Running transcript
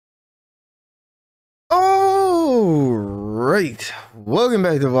Alright, welcome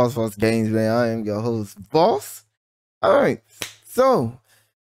back to Boss Games, man. I am your host, Boss. Alright, so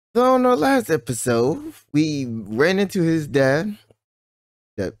on the last episode, we ran into his dad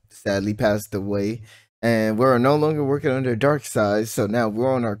that sadly passed away, and we're no longer working on the dark side, so now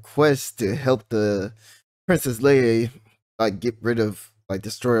we're on our quest to help the Princess Leia, like, get rid of, like,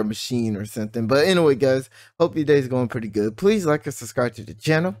 destroy a machine or something. But anyway, guys, hope your day's going pretty good. Please like and subscribe to the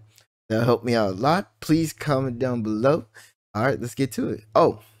channel. That'll help me out a lot. Please comment down below. All right, let's get to it.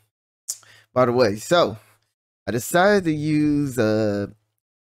 Oh, by the way, so I decided to use, I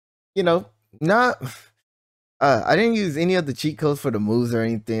didn't use any of the cheat codes for the moves or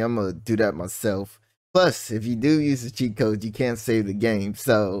anything. I'm going to do that myself. Plus, if you do use the cheat codes, you can't save the game.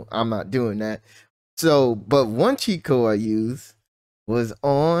 So I'm not doing that. So, but one cheat code I used was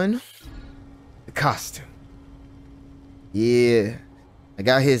on the costume. Yeah, I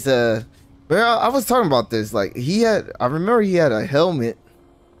got his, well, I was talking about this, like, I remember he had a helmet,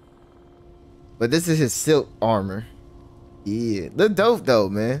 but this is his silk armor. Yeah, look dope though,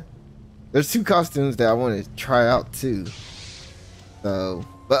 man. There's two costumes that I want to try out too. So,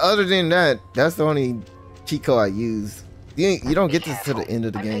 but other than that, that's the only cheat code I use. You don't get this to the end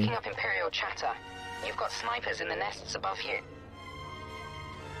of the game. Picking up Imperial chatter. You've got snipers in the nests above you.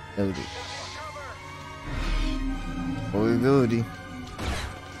 Ability. Ability.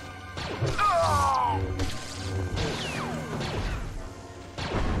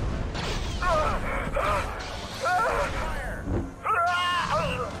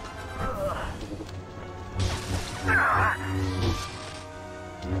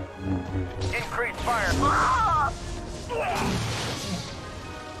 Increase fire.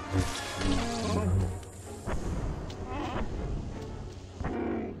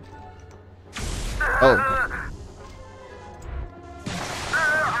 Oh.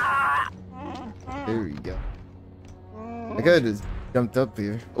 There we go. I could have just jumped up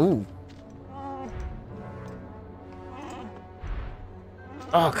here. Ooh.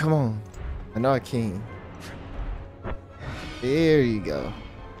 Oh, come on. I know I can. There you go.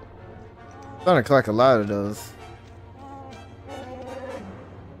 I'm trying to collect a lot of those.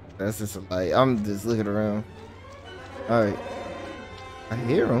 That's just a light. I'm just looking around. Alright. I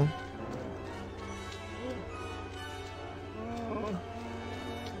hear him.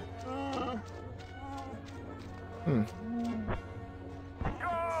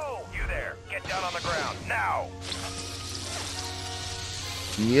 Go! You there. Get down on the ground now.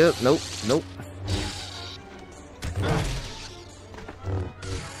 Yep, nope.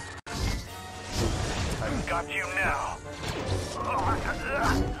 I've got you now.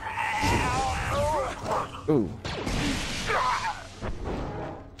 Ooh.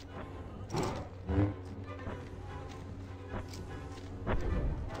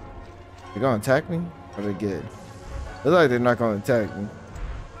 They gonna attack me? Or they good? Looks like they're not gonna attack me.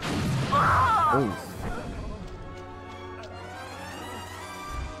 Ooh.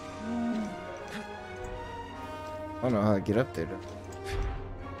 I don't know how to get up there though.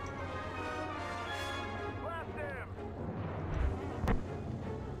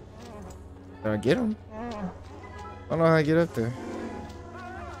 Did I get him? I don't know how to get up there.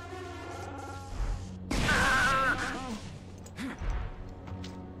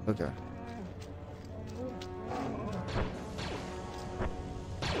 Okay.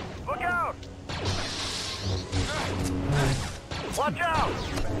 Look out! Watch out!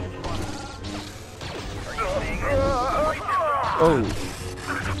 Are you seeing it? Oh.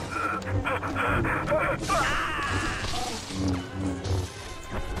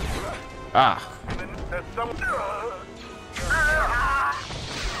 Ah.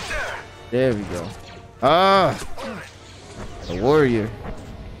 There we go. Ah. A warrior.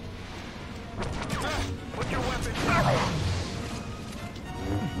 Put your weapon.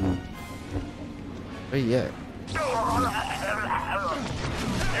 Where you at?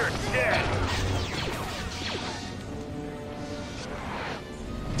 You're dead.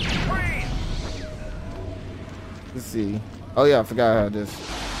 Freeze. Let's see. Oh yeah, I forgot how this.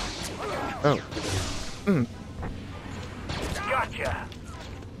 Oh. Gotcha.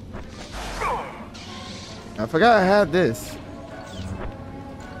 I forgot I had this.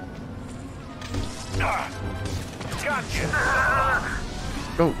 Gotcha.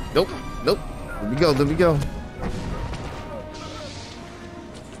 Oh, nope. Let me go.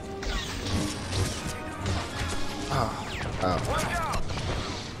 Watch out.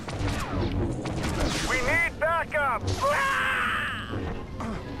 We need backup.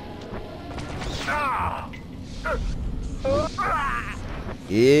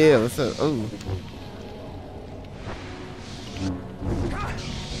 Yeah, what's up? Oh.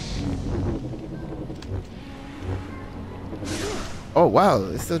 Oh wow,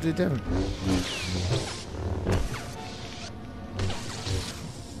 it still did damage.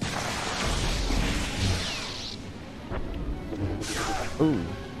 Ooh.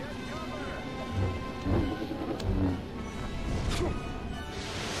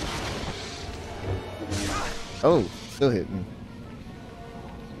 Oh, still hit me.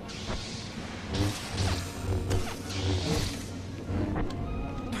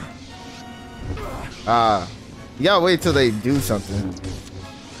 Ah, you gotta wait till they do something.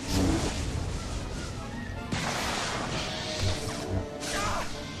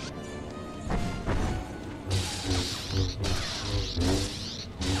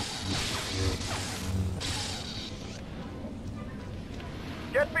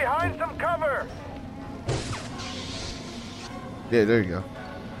 Get behind some cover! Yeah, there you go.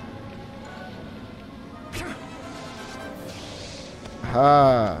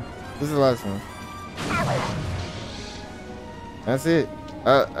 Ah, this is the last one. That's it.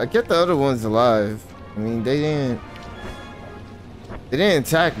 I kept the other ones alive. I mean, they didn't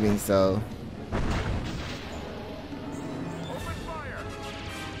attack me, so. Open fire!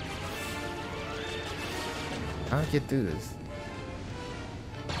 I'll get through this.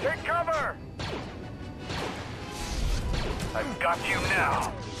 Take cover! I've got you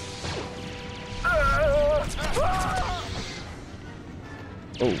now.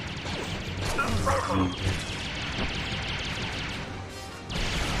 Oh.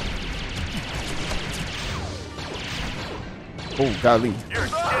 Oh, golly. You're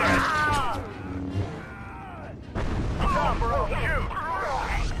dead! Stop, bro, shoot!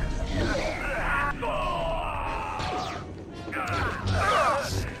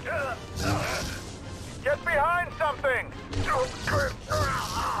 Get behind something!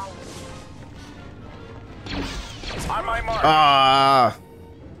 On my mark! Ah.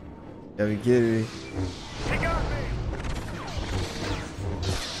 Gotta be kidding me. He got me!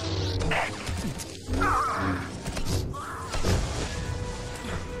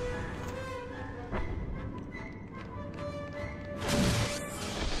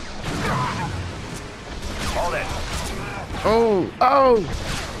 Hold it! Oh, oh.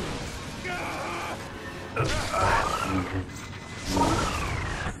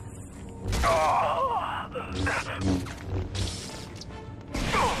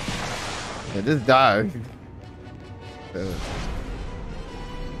 Yeah, just die. There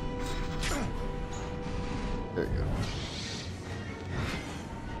you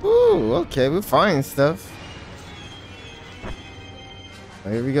go. Ooh, okay, we're finding stuff.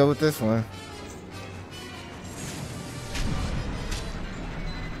 Here we go with this one.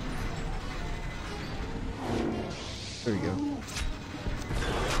 There we go.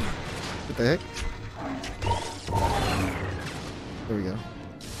 What the heck? There we go.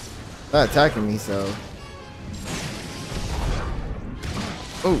 Not attacking me, so.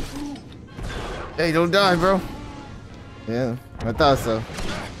 Oh. Hey, don't die, bro. Yeah, I thought so.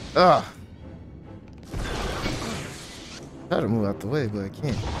 Ugh. Try to move out the way, but I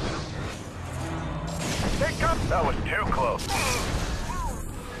can't. Take up! That was too close.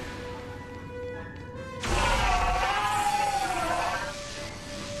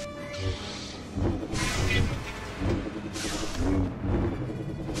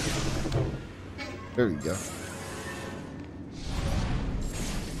 There we go.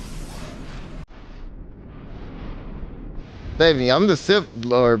 Saving you. I'm the Sith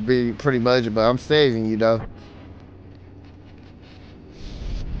Lord, pretty much, but I'm saving you, though.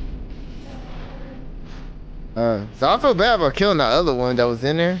 So I feel bad about killing that other one that was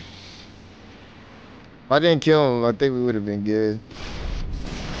in there. If I didn't kill him, I think we would have been good.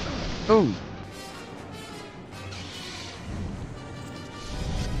 Ooh.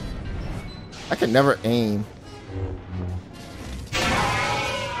 I can never aim.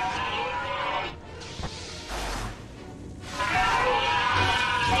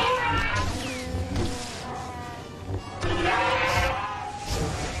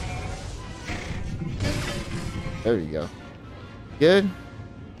 There you go. Good?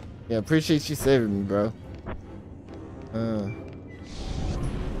 Yeah, appreciate you saving me, bro. In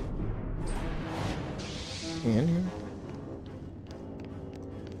here?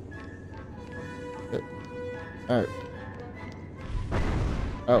 Alright.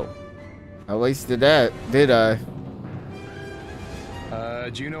 Oh. I wasted that, did I?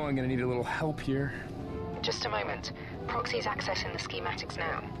 Do you know I'm gonna need a little help here? Just a moment. Proxy's accessing the schematics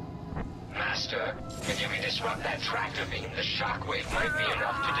now. Master, if you can disrupt that tractor beam, the shockwave might be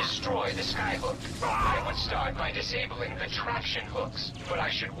enough to destroy the skyhook. I would start by disabling the traction hooks, but I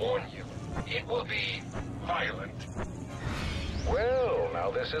should warn you, it will be violent. Well,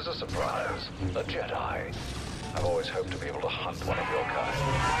 now this is a surprise. A Jedi. I've always hoped to be able to hunt one of your kind.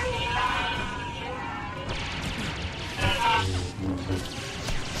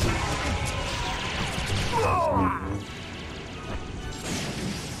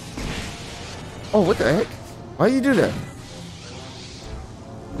 Oh, what the heck? Why you do that?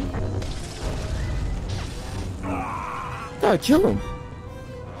 God, kill him.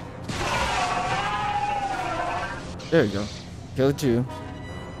 There you go. Killed you.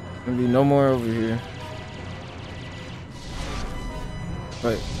 Gonna be no more over here.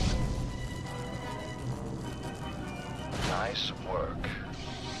 But Nice work.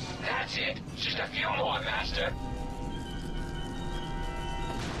 That's it. Just a few more, Master.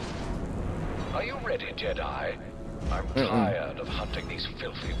 Are you ready, Jedi? I'm tired of hunting these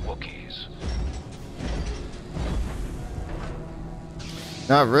filthy Wookiees.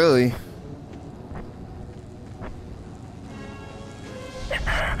 not really.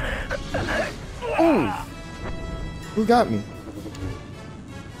 Oh, who got me?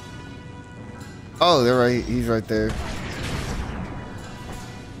 Oh, they're right. He's right there.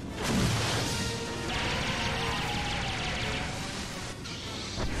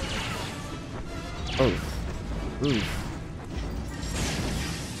 Oh, ooh.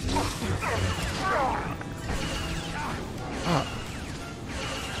 Ah.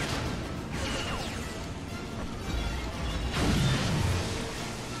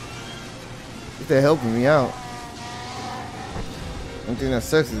 They're helping me out. One thing that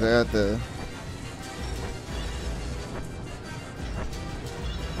sucks is I got the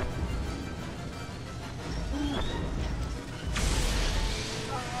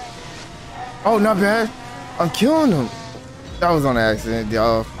oh, not bad. I'm killing him. That was on accident,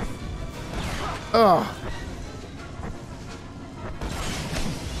 y'all. Oh.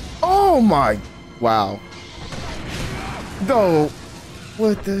 Oh my. Wow. No.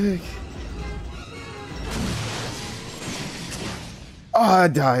 What the heck? Oh, I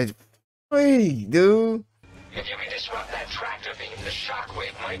died. Wait, dude. If you can disrupt that tractor beam, the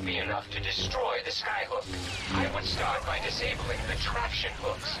shockwave might be enough to destroy the skyhook. I would start by disabling the traction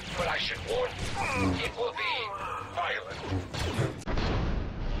hooks, but I should warn you, it will be violent.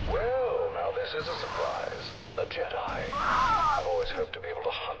 Well, now this is a surprise. A Jedi. I've always hoped to be able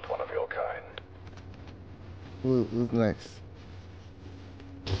to hunt one of your kind. Who's next?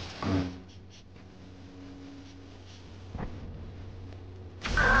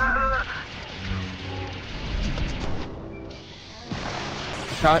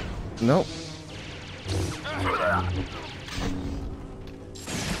 Shot. Nope.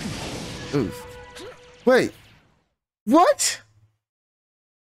 Oof. Wait. What?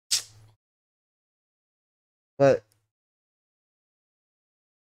 But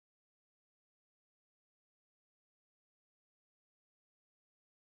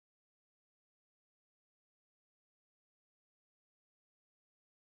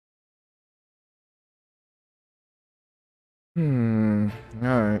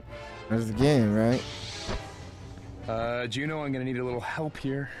alright. That's the game, right? Juno, I'm gonna need a little help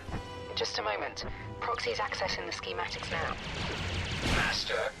here. Just a moment. Proxy's accessing the schematics now.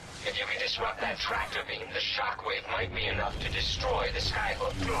 Master, if you can disrupt that tractor beam, the shockwave might be enough to destroy the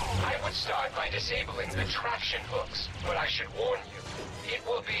skyhook. I would start by disabling the traction hooks, but I should warn you, it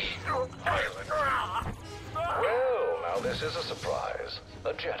will be violent. Well, now this is a surprise.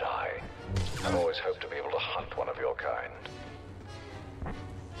 A Jedi. I've always hoped to be able to hunt one of your kind.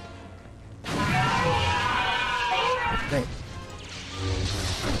 Dang.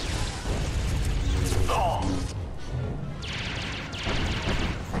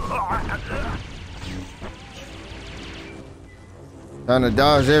 Trying to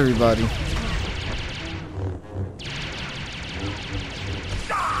dodge everybody.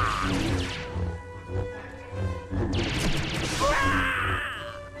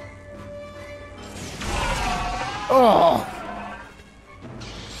 Oh!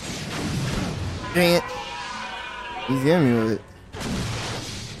 Dang it. He's getting me with it.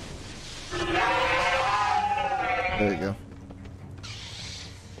 There you go.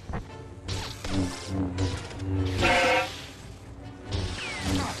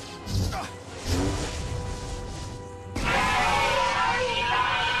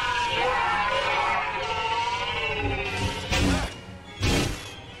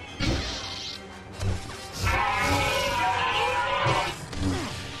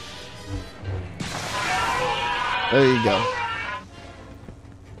 There you go.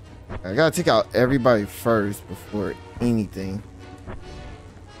 I gotta take out everybody first before anything.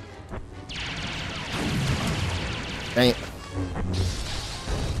 Dang it.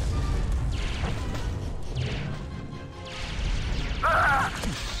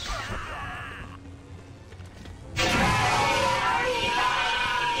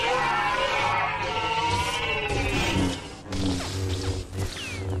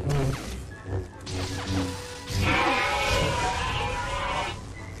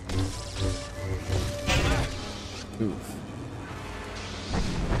 Oof.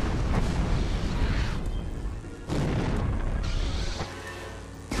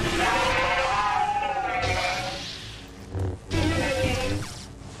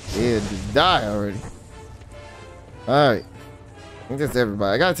 Yeah, just die already. Alright. I think that's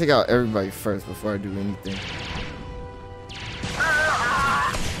everybody. I gotta take out everybody first before I do anything.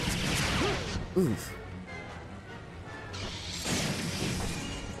 Oof.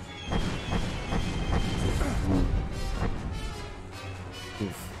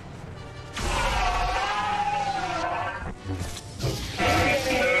 Oof.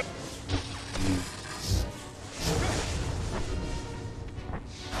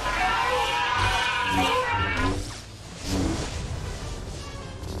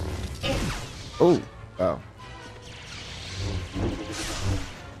 Oh, wow.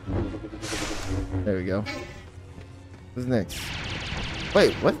 There we go. What's next?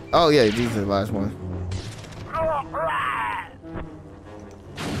 Wait, what? Oh, yeah, these are the last one.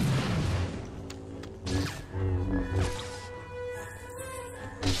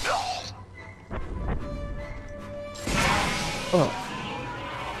 Oh.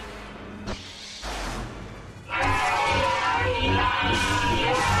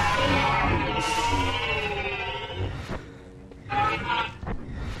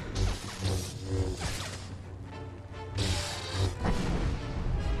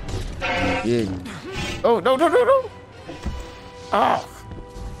 Yeah. Oh, no, no, no, no. Oh.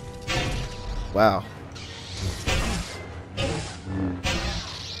 Wow.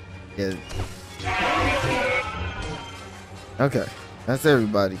 Yeah. Okay. That's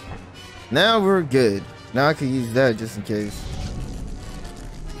everybody. Now we're good. Now I can use that just in case.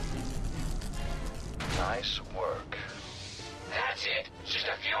 Nice work. That's it. Just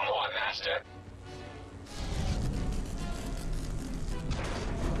a few more, Master.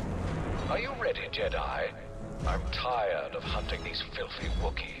 Are you ready, Jedi? I'm tired of hunting these filthy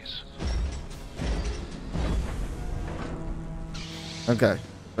Wookiees. Okay.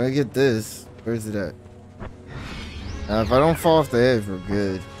 If I get this, where's it at? Now, if I don't fall off the edge, we're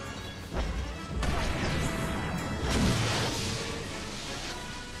good.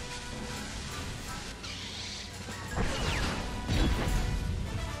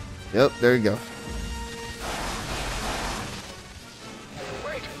 Yep, there you go.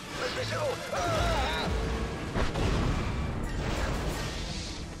 Wait, let me go.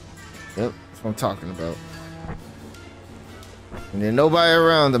 Yep, that's what I'm talking about. And then nobody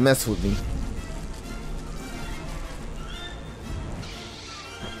around to mess with me.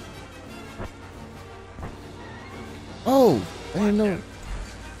 Oh, I didn't know.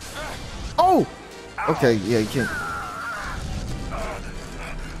 Oh! Okay, yeah, you can't.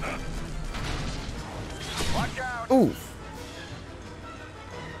 Ooh.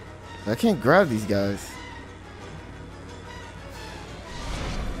 I can't grab these guys.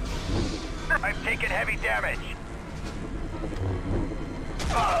 I've taken heavy damage.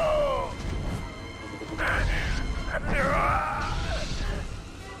 Oh!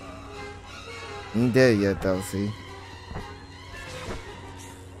 Ain't dead yet though, see?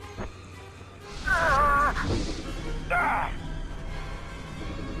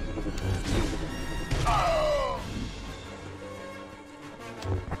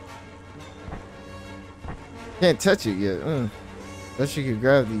 Can't touch it yet. Bet you could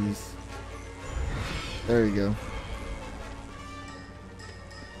grab these. There you go.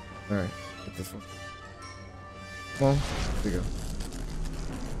 Alright, get this one. Come on, there you go.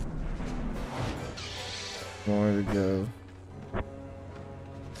 More to go.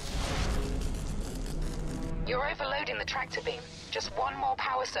 You're overloading the tractor beam. Just one more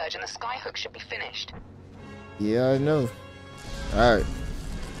power surge and the skyhook should be finished. Yeah, I know. Alright.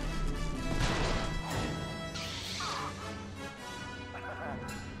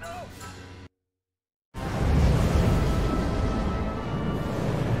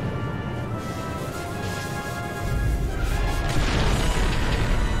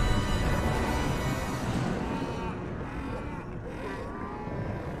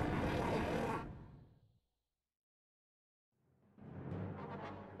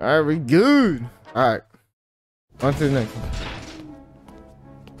 Alright, we good. Alright. On to the next one.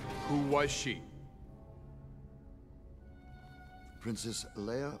 Who was she? Princess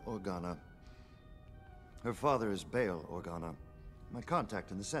Leia Organa. Her father is Bail Organa, my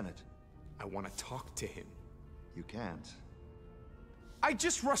contact in the Senate. I want to talk to him. You can't. I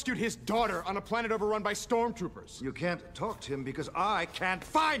just rescued his daughter on a planet overrun by stormtroopers. You can't talk to him because I can't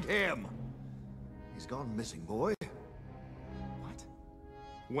find him! He's gone missing, boy. What?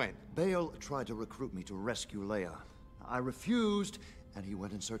 When? Bail tried to recruit me to rescue Leia. I refused, and he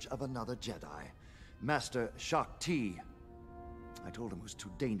went in search of another Jedi. Master Shock T. I told him it was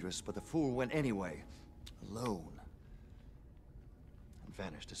too dangerous, but the fool went anyway. Alone. And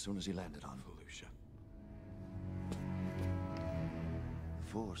vanished as soon as he landed on Felucia.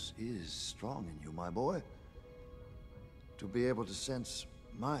 The Force is strong in you, my boy. To be able to sense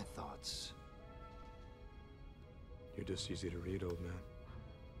my thoughts. You're just easy to read, old man.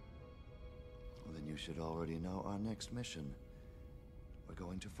 Well, then you should already know our next mission. We're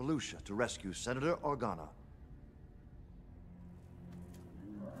going to Felucia to rescue Senator Organa.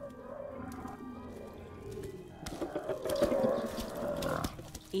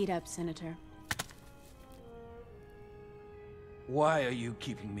 Eat up, Senator. Why are you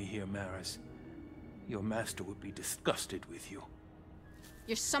keeping me here, Maris? Your master would be disgusted with you.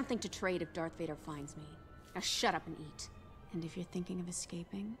 You're something to trade if Darth Vader finds me. Now shut up and eat. And if you're thinking of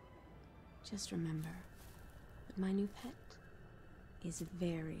escaping, just remember that my new pet is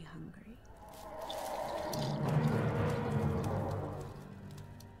very hungry.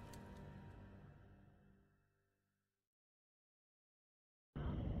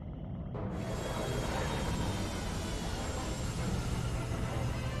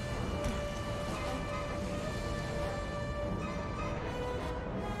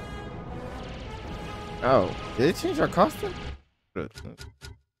 Oh, did it change our costume?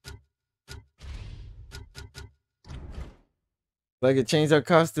 Like it changed our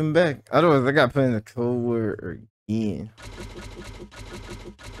costume back. Otherwise, I got put in the code word again.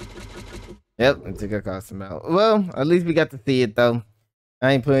 Yep, I took our costume out. Well, at least we got to see it though.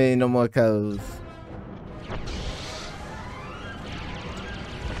 I ain't putting in no more codes.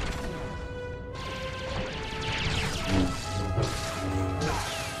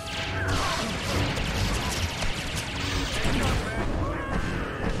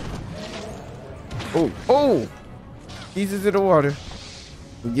 Oh, oh! Jesus in the water.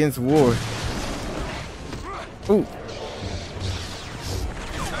 Against war. Oh.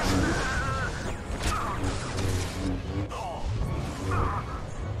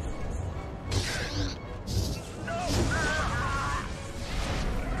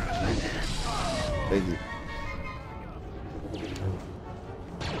 Thank you.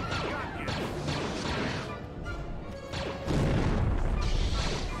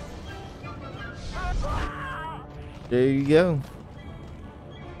 There you go.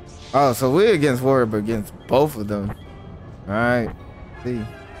 Oh, so we're against war, but against both of them. All right. See.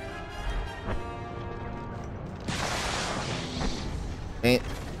 And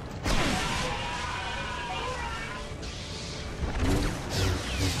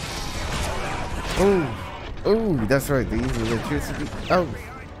oh, that's right. They use electricity. Oh.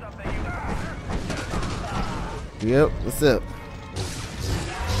 Yep. What's up?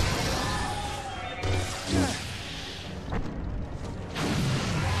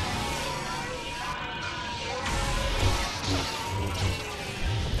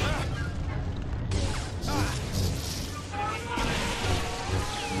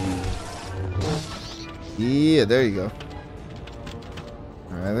 Yeah, there you go.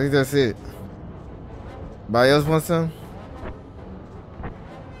 Alright, I think that's it. Anybody else want some?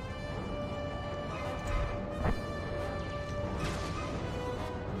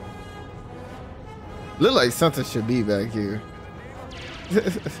 Look like something should be back here.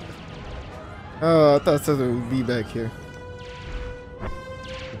 Oh, I thought something would be back here.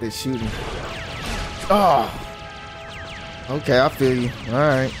 They're shooting. Oh! Okay, I feel you.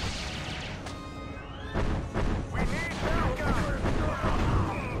 Alright.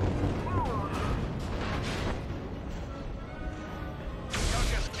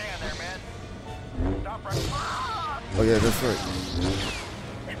 Oh yeah, that's right.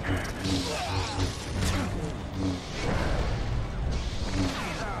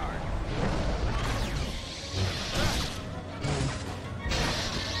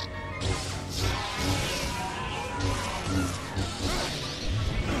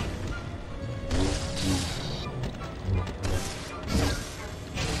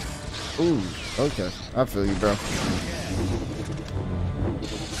 Ooh, okay. I feel you, bro.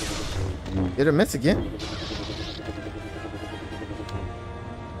 Did I miss again?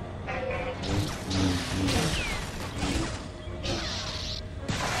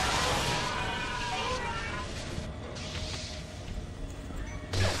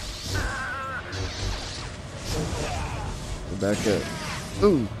 Back up.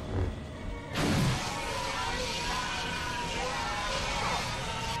 Ooh.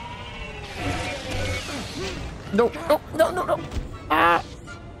 No, no, no, no, no. Ah.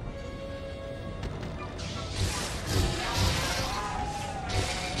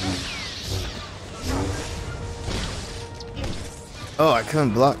 Oh, I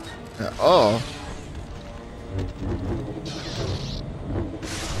couldn't block at all.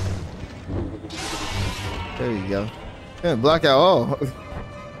 There you go. Yeah, block out all.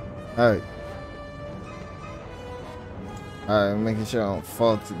 Alright. Alright, I'm making sure I don't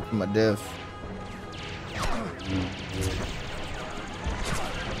fall to my death.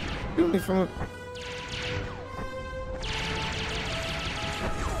 Shoot me from a...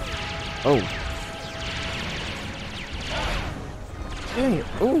 Oh. Dang it.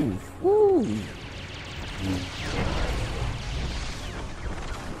 Ooh. Woo.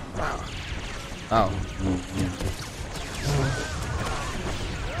 Ow.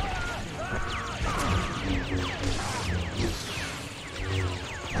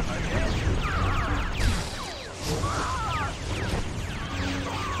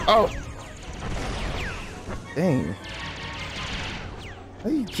 Oh. Dang. How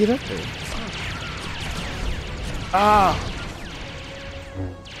do you get up there? Ah.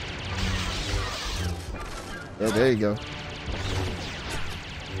 Yeah, there you go.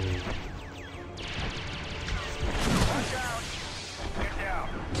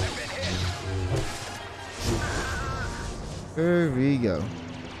 There we go.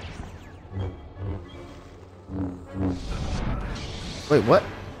 Wait, what?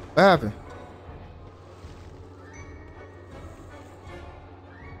 What happened?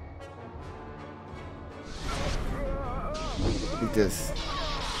 Look at this.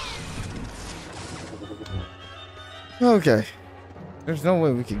 Okay. There's no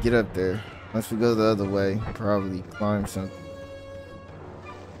way we could get up there. Unless we go the other way. Probably climb something.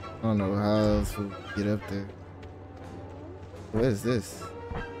 I don't know how else we'll get up there. What is this?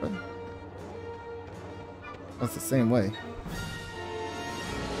 What? That's the same way.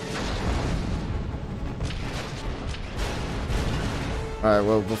 Alright,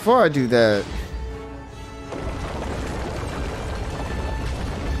 well, before I do that...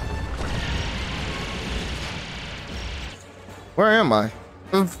 Where am I?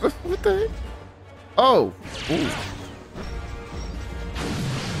 What the heck? Oh! Ooh.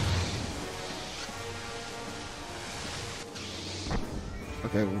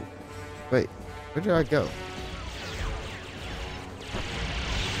 Okay, wait. Where did I go?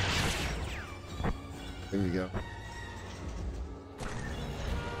 There we go.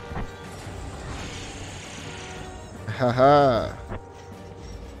 Haha.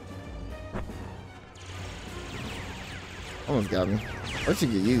 Almost got me. I wish you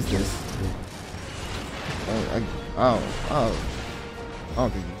could use this. I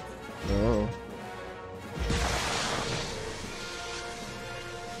don't think you. Oh.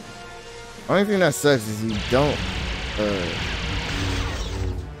 Only thing that sucks is you don't.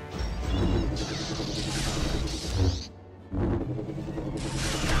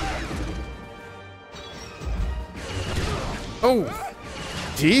 Oh,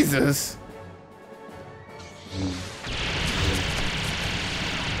 Jesus.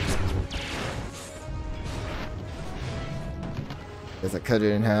 Guess I cut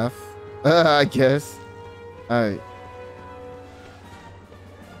it in half. I guess. Alright.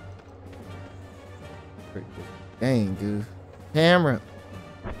 Dang, dude. Camera.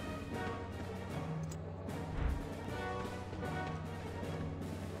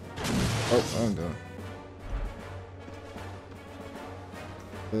 Oh, I'm done.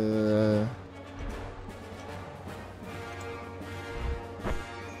 The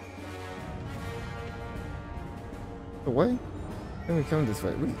way? Then we come this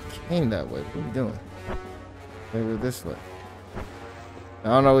way. We came that way. What are we doing? Maybe we're this way. I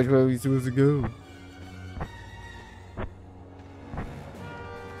don't know which way we're supposed to go.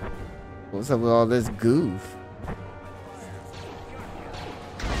 What's up with all this goof?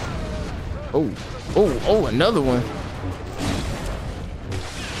 Oh, another one.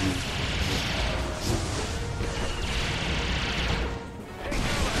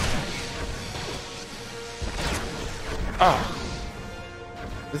 Oh,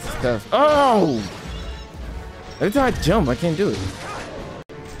 this is tough. Oh, every time I jump, I can't do it.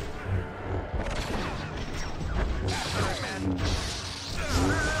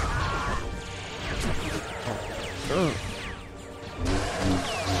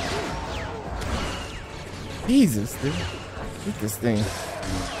 Jesus, dude. Look at this thing.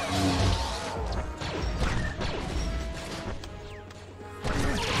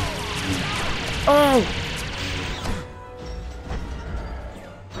 Oh!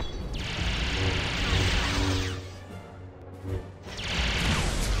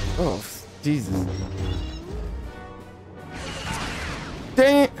 Oh, Jesus.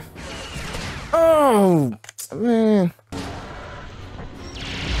 Dang it. Oh, man.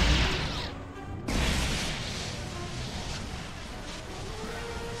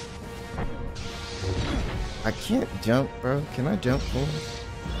 I can't jump, bro. Can I jump forward?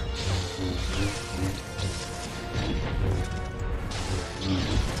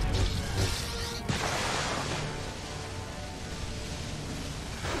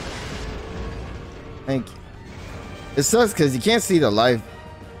 Thank you. It sucks because you can't see the life.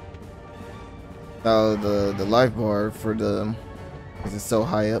 The life bar for the, because it's so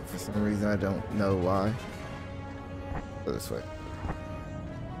high up for some reason. I don't know why. Go this way.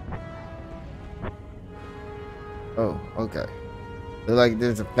 Oh, okay. They're like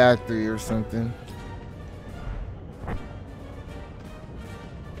there's a factory or something.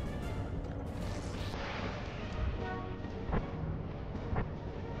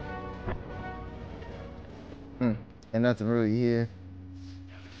 And nothing really here.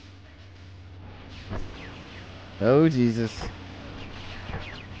 Oh, Jesus.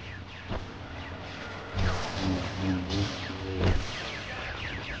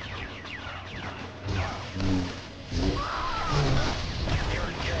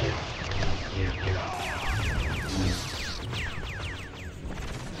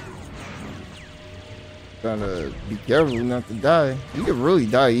 Trying to be careful not to die. You can really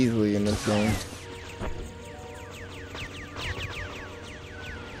die easily in this game.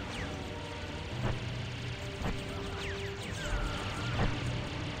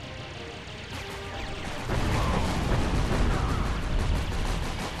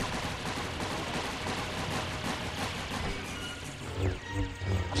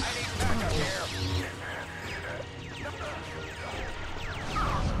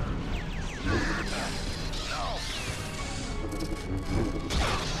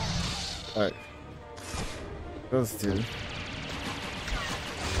 Alright. Those two.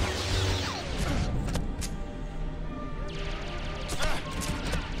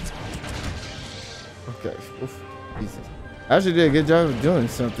 Okay. Oof. Jesus. I actually did a good job of doing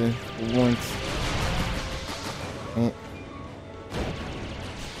something for once.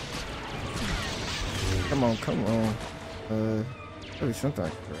 Come on, come on. Maybe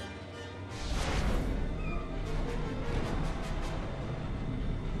something.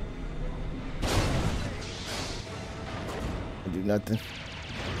 Do nothing.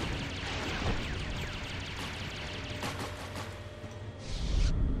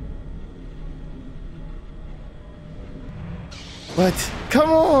 What?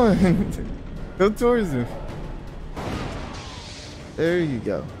 Come on! Go towards him. There you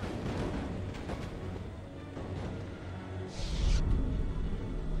go.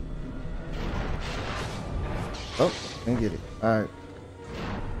 Oh, didn't get it. Alright.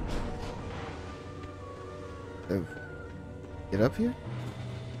 So, get up here?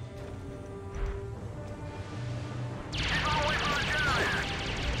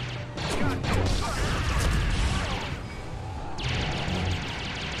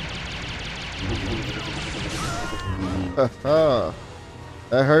 Haha.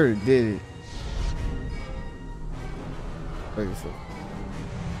 That hurt, did it? Wait, so.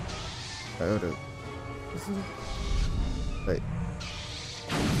 Hold up. Wait.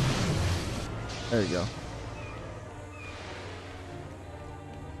 There you go.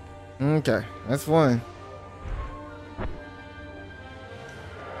 Okay, that's one.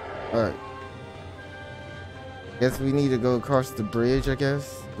 Alright. Guess we need to go across the bridge, I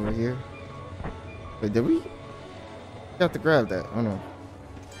guess. Over here. Wait, did we? Got to grab that. Hold on.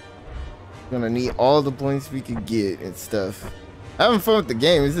 Gonna need all the points we could get and stuff. Having fun with the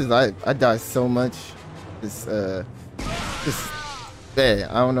game. It's just I die so much. It's bad.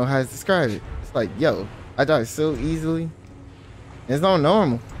 I don't know how to describe it. It's like, yo, I die so easily. It's not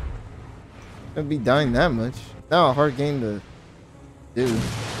normal. Don't be dying that much. Not a hard game to do.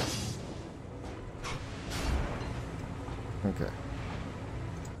 Okay.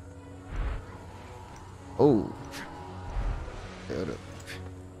 Oh. Okay, hold up.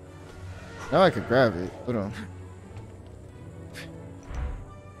 Now I could grab it. Hold on.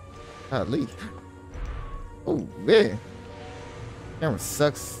 Golly. Oh, man. Camera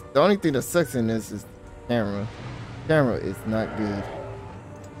sucks. The only thing that sucks in this is the camera. Camera is not good.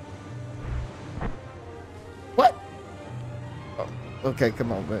 What? Oh, okay,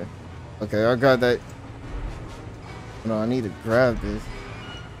 come on, man. Okay, I got that. No, I need to grab this.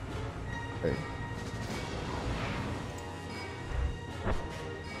 Okay.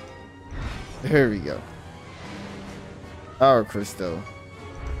 There we go. Power crystal.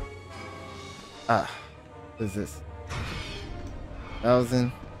 Ah, what is this?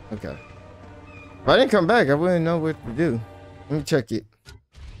 1,000. Okay. If I didn't come back, I wouldn't know what to do. Let me check it.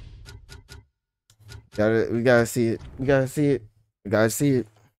 We gotta see it. We gotta see it. We gotta see it.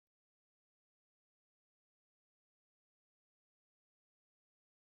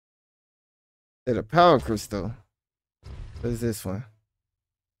 Get a power crystal. What is this one?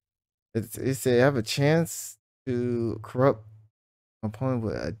 It said have a chance to corrupt opponent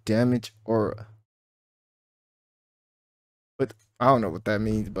with a damage aura. But I don't know what that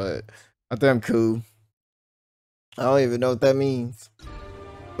means, but I think I'm cool. I don't even know what that means.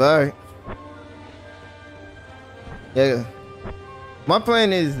 But alright. Yeah. My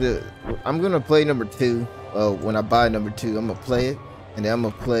plan is that I'm gonna play number 2. Well, when I buy number 2, I'm gonna play it, and then I'm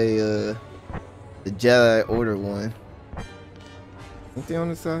gonna play the Jedi Order one. Anything on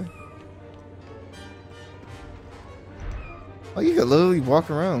the side? Oh, you can literally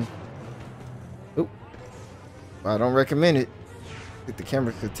walk around. Oh, I don't recommend it. I think the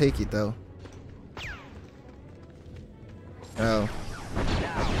camera could take it though. Oh.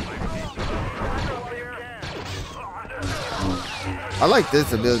 I like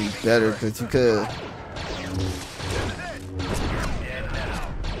this ability better because you could.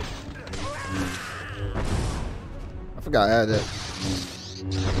 I forgot I had that.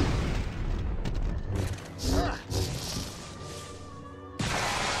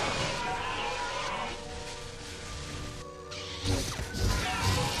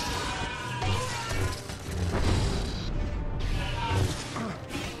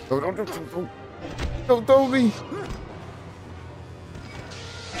 Don't throw me.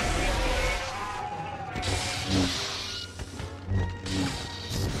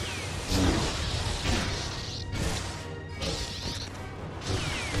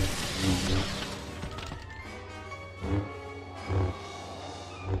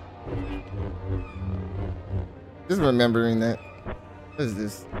 Just remembering that. What is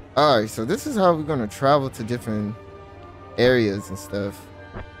this? Alright, so this is how we're gonna travel to different areas and stuff.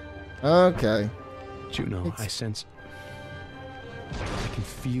 Okay. Juno, I sense... I can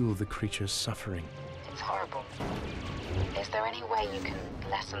feel the creature's suffering. It's horrible. Is there any way you can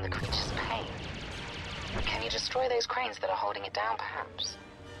lessen the creature's pain? Can you destroy those cranes that are holding it down, perhaps?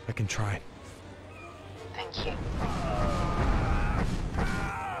 I can try. Thank you.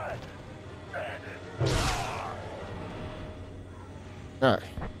 Alright.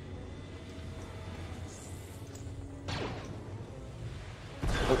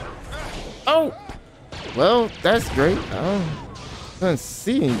 Oh! Well, that's great. I don't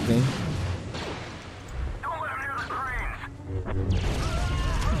see anything. Don't let him near the cranes.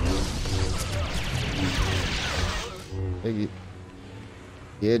 Take it.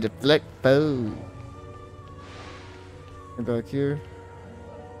 Yeah, deflect foe. And back here.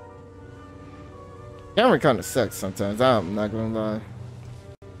 Camera kind of sucks sometimes. I'm not gonna lie.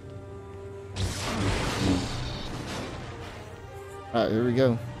 Alright, here we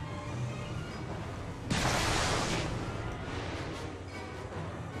go.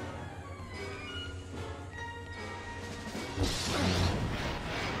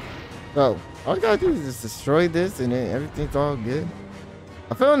 So, all you gotta do is just destroy this and then everything's all good.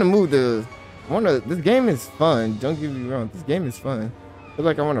 I feel in the mood to this game is fun, don't get me wrong, this game is fun. I feel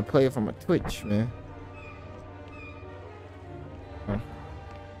like I wanna play it from a Twitch, man. Oh.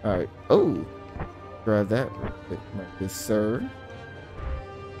 Alright. Oh, grab that real quick, my good sir.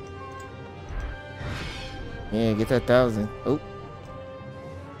 Yeah, get that 1,000. Oh.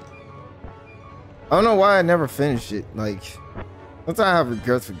 I don't know why I never finished it. Like, sometimes I have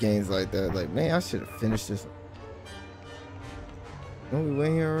regrets for games like that. Like, man, I should have finished this. Don't we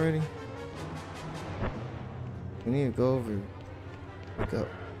win here already? We need to go over. Look up.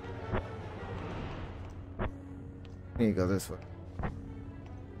 We need to go this way.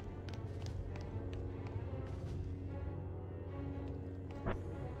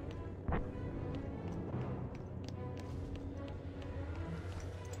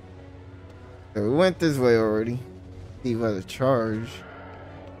 Okay, we went this way already. See what the charge.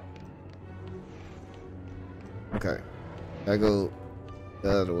 Okay. I go the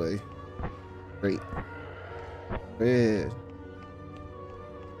other way. Great. Red.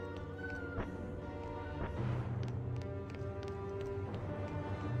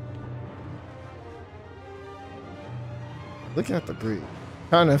 Looking at the bridge.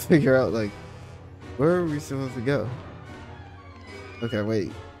 Trying to figure out like where are we supposed to go? Okay,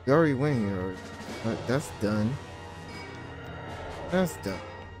 wait. We already went here. That's done. That's done.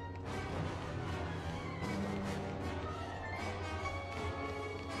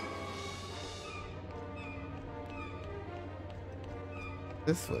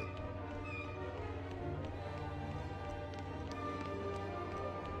 This way.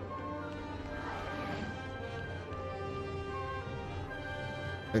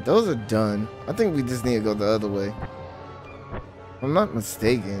 Like, those are done. I think we just need to go the other way. If I'm not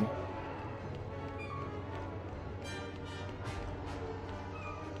mistaken.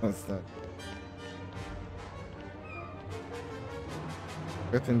 What's that?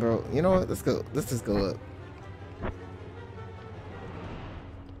 Griffin, bro. You know what? Let's go. Let's just go up.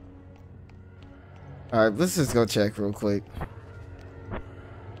 All right, let's just go check real quick.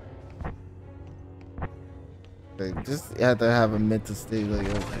 Okay, just have to have a mental state. Like,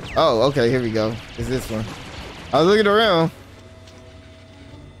 okay. Oh, okay. Here we go. It's this one. I was looking around.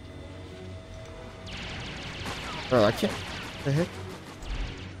 Bro, I can't. What the heck?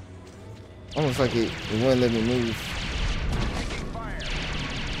 Almost like it wouldn't let me move.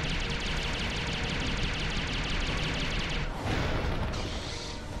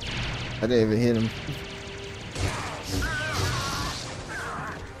 I didn't even hit him.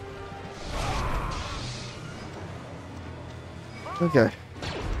 Okay.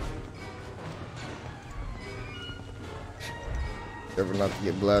 Never not to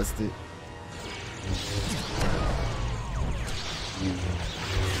get blasted.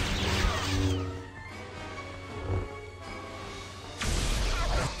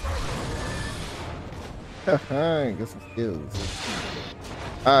 Get some skills.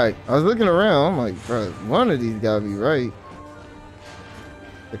 Alright, I was looking around. I'm like, bro, one of these gotta be right.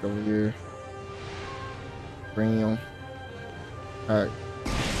 Check over here. Bring him. Alright.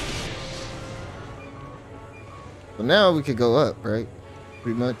 So now we could go up, right?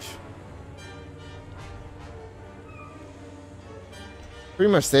 Pretty much.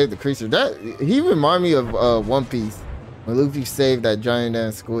 Pretty much saved the creature. That he remind me of One Piece when Luffy saved that giant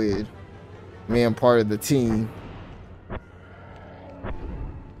ass squid. Man, part of the team.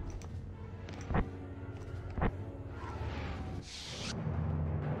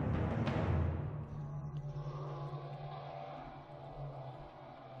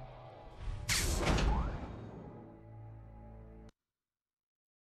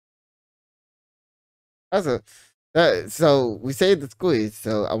 So we saved the squid,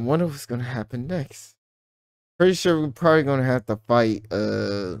 so I wonder what's gonna happen next. Pretty sure we're probably gonna have to fight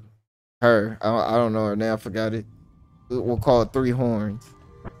her. I don't know her name, I forgot it. We'll call it Three Horns.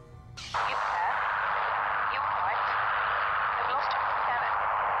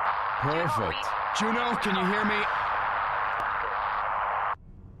 Perfect. Juno, can you hear me?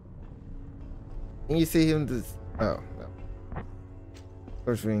 Can you see him just oh no. Of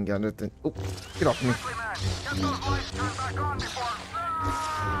course we ain't got nothing. Oh, get off me.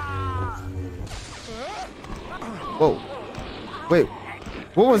 Whoa. Wait.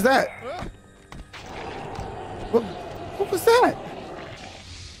 What was that? What was that?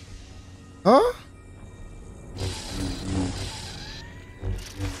 Huh?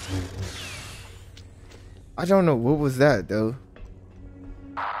 I don't know. What was that though?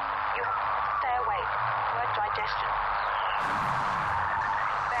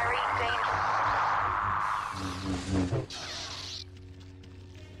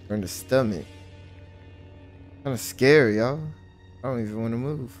 In the stomach. Kind of scary, y'all. I don't even want to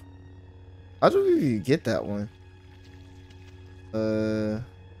move. How do we get that one?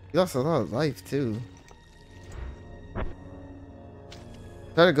 He lost a lot of life too.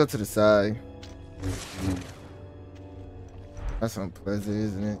 Try to go to the side. That's unpleasant,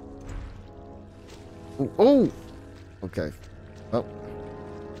 isn't it? Ooh, oh! Okay. Oh.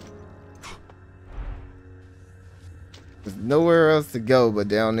 There's nowhere else to go but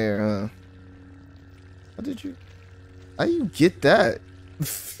down there, huh? How you get that?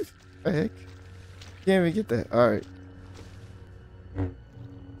 What the heck? Can't even get that. Alright.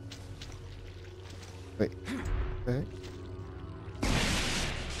 Wait. What the heck?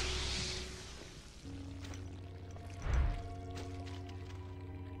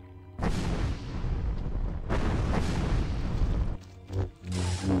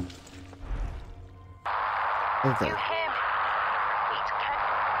 Okay.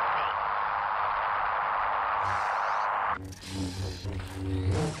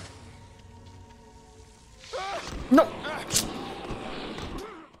 No.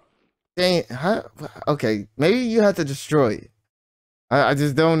 Dang. Okay. Maybe you have to destroy it. I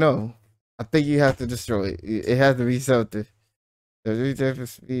just don't know. I think you have to destroy it. It has to be something. That's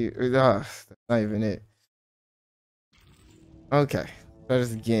not even it. Okay. Try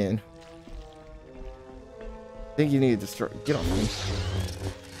this again. I think you need to destroy. Get off me.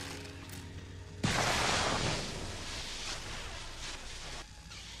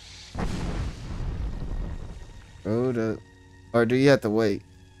 Hold up. Or do you have to wait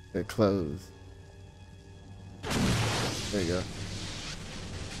to close? There you go.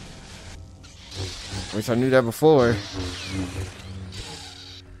 Wish I knew that before.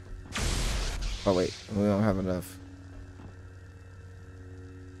 Oh wait, we don't have enough.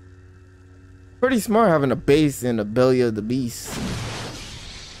 Pretty smart having a base in the belly of the beast.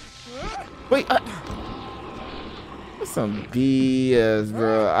 Wait, That's some BS,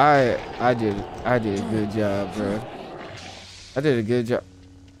 bro. I did a good job, bro. I did a good job.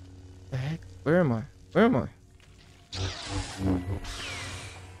 The heck? Where am I? Where am I?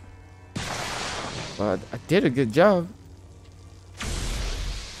 Well, I did a good job.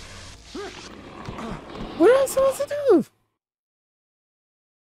 What am I supposed to do?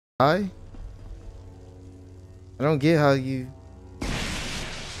 I don't get how you.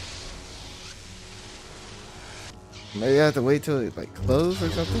 Maybe I have to wait till it like close or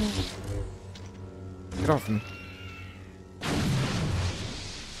something. Get off me.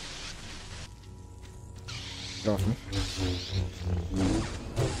 Get off me.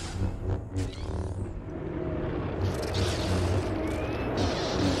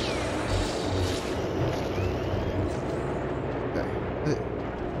 Okay.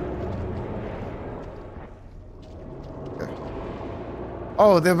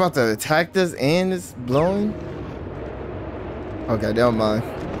 Oh, they're about to attack us and it's blowing? Okay, don't mind.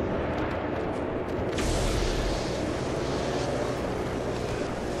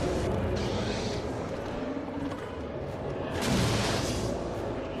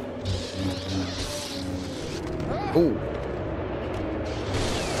 Ooh.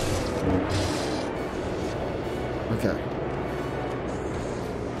 Okay.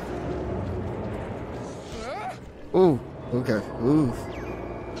 Ooh. Okay. Ooh.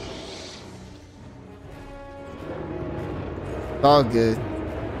 It's all good. I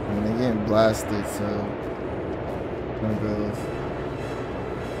mean, they're getting blasted, so I'm gonna go.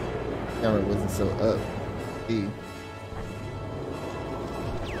 Camera wasn't so up. See.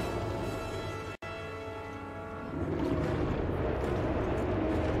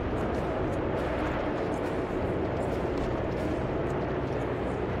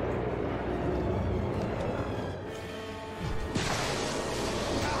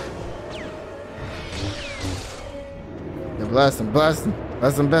 Blast him, blast him,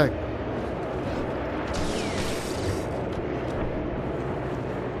 blast him back.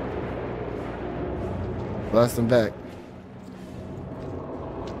 Blast him back.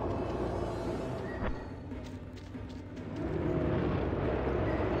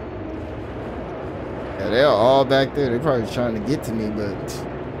 Yeah, they're all back there. They're probably trying to get to me, but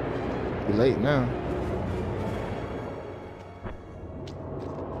too late now.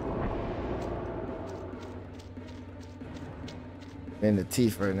 In the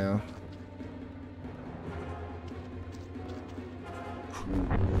teeth right now.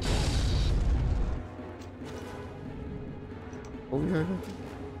 Oh, yeah.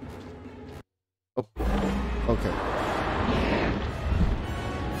 Oh, okay.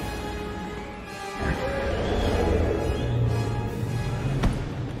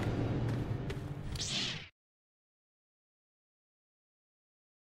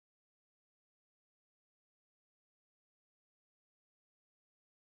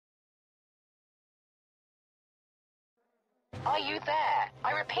 Are you there?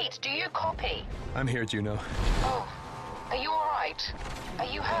 I repeat, do you copy? I'm here, Juno. Oh, are you alright? Are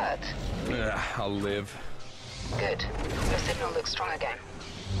you hurt? I'll live. Good. Your signal looks strong again.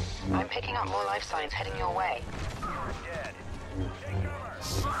 I'm picking up more life signs heading your way. You're dead. Take cover.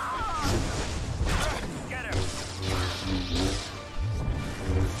 Get him.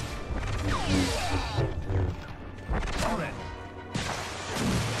 Hold it.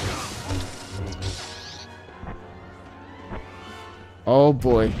 Oh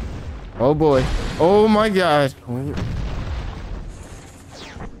boy. Oh boy. Oh my god.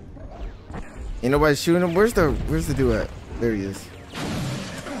 Ain't nobody shooting him. Where's the dude at? There he is.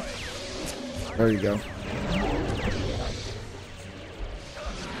 There you go.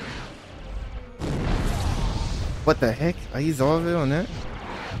 What the heck? I used all of it on that?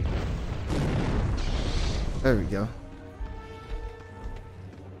 There we go.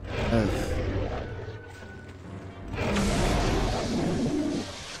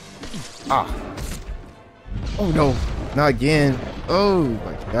 Ah. Oh no. Not again. Oh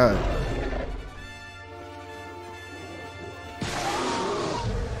my god.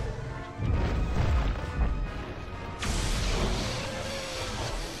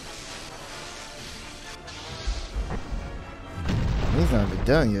 He's not even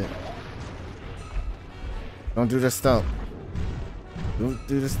done yet. Don't do the stump. Don't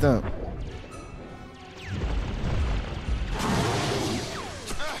do the stump.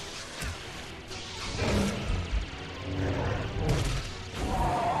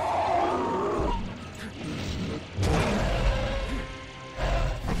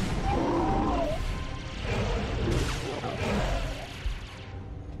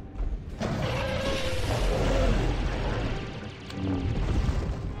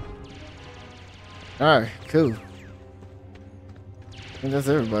 All right, cool. think that's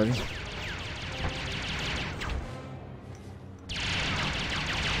everybody.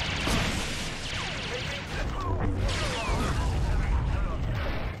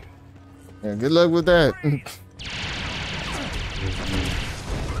 Yeah, good luck with that.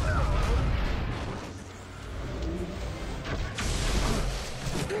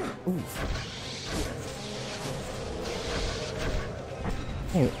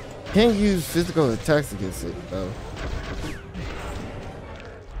 Can't use physical attacks against it though.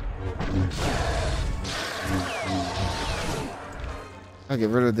 I'll get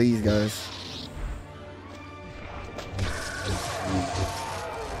rid of these guys.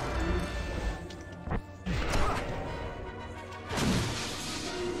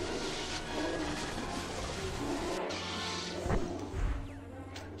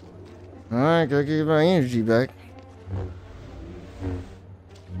 Alright, gotta get my energy back.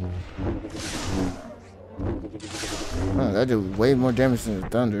 Oh, that did way more damage than the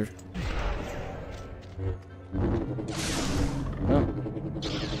thunder. Oh.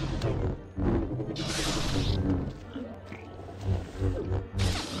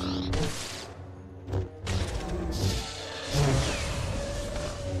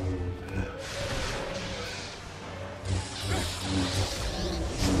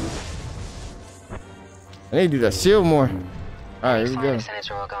 I need to do that shield more. Alright, here we go.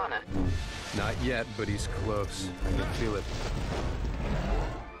 Senator Organa. Not yet, but he's close. I can feel it.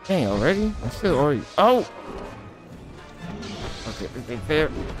 Dang, already? I'm still already. Oh! Okay, fair.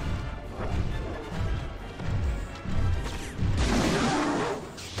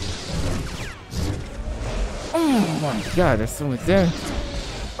 Oh my god, that's so much damage.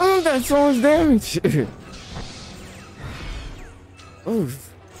 Oh, that's so much damage.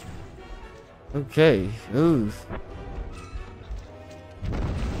 Oof. Okay, oof.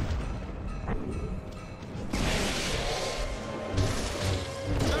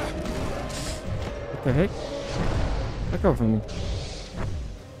 What the heck? Back off from me.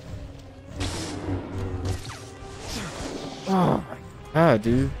 Oh my god,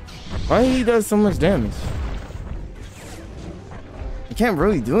 dude. Why he does so much damage? He can't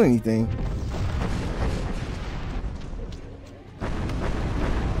really do anything.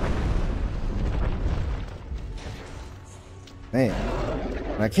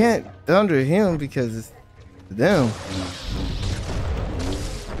 Man, I can't thunder him because it's them.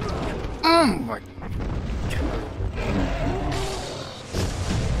 Oh my god.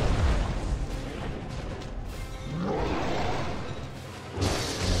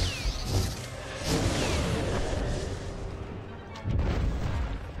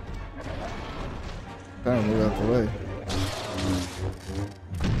 Trying to move out the way.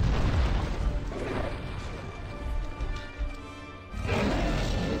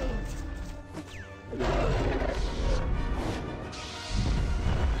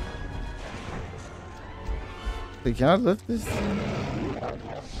 Hey, can I lift this?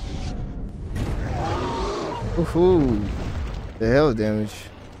 Woohoo! The hell damage.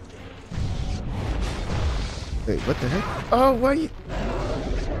 Wait, what the heck? Oh, why you?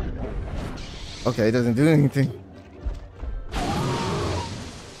 Okay, it doesn't do anything.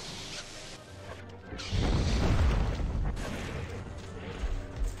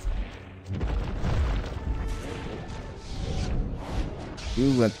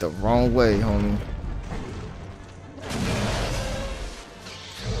 You went the wrong way, homie.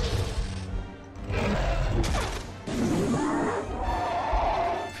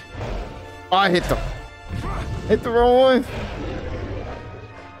 Oh, I hit the wrong one.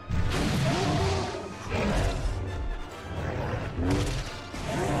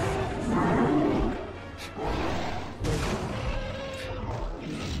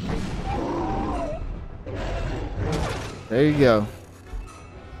 There you go.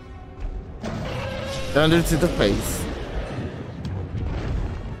 Thunder to the face.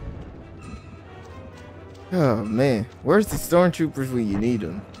 Oh man, where's the stormtroopers when you need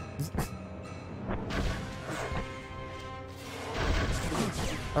them?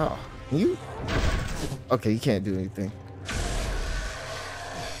 Oh, you? Okay, you can't do anything.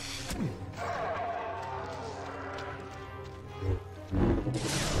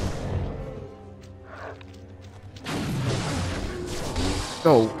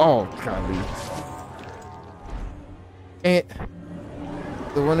 Oh, golly. And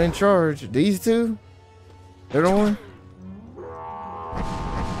the one in charge, these two? They're the one?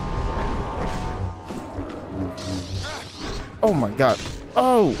 Oh my god.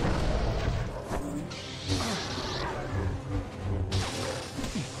 Oh!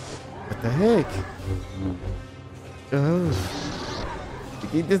 What the heck? Oh. You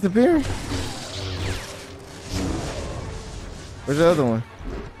keep disappearing? Where's the other one?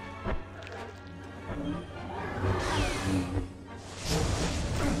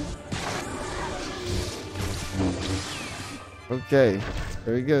 Okay,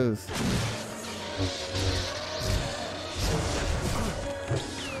 there he goes.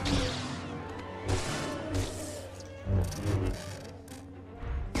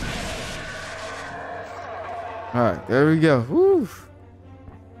 All right, there we go. Woo.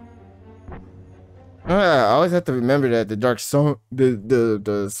 I always have to remember that the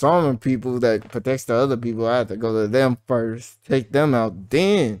the Salmon people that protects the other people, I have to go to them first, take them out,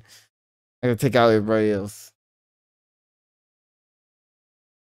 then I gotta take out everybody else.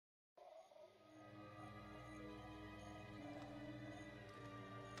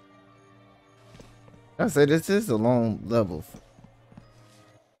 I say this is a long level.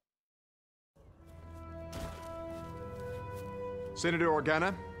 Senator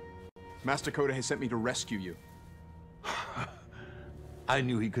Organa, Master Coda has sent me to rescue you. I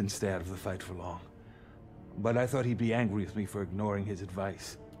knew he couldn't stay out of the fight for long. But I thought he'd be angry with me for ignoring his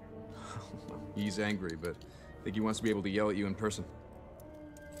advice. He's angry, but I think he wants to be able to yell at you in person.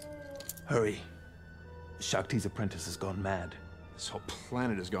 Hurry. Shakti's apprentice has gone mad. This whole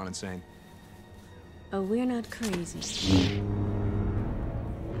planet has gone insane. Oh, we're not crazy.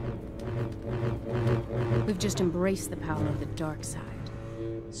 We've just embraced the power of the dark side.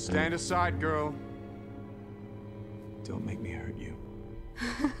 Stand aside, girl. Don't make me hurt you.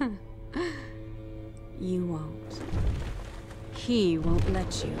 You won't. He won't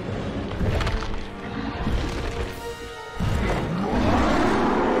let you.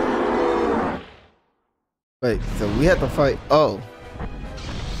 Wait, so we have to fight. Oh.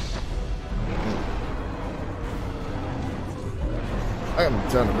 I'm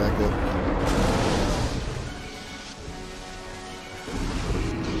trying to back up.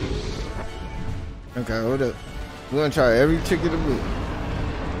 Okay, hold up. We're gonna try every trick in the book.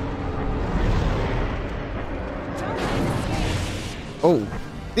 Oh,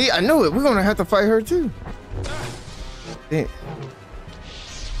 see, I knew it. We're gonna have to fight her too. Dang.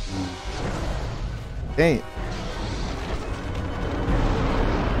 Dang.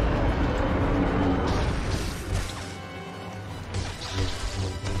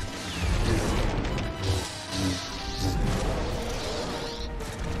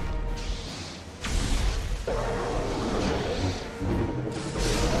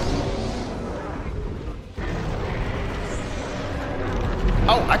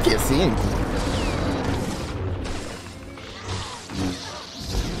 Oh, I can't see anything.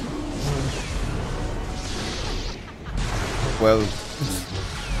 Well,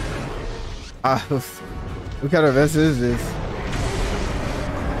 what kind of mess is this?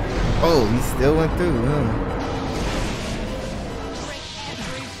 Oh, he still went through, huh?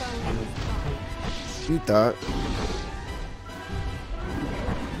 You thought.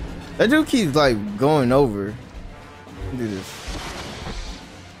 That dude keeps like going over. Do this.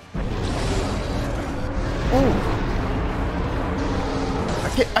 Oh,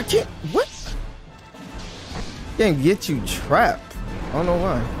 I can't, what? Can't get you trapped. I don't know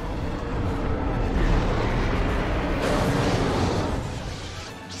why.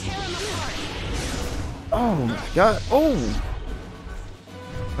 Oh my god, oh.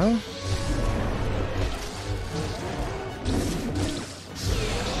 Huh?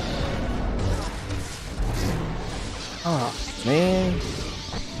 Oh man,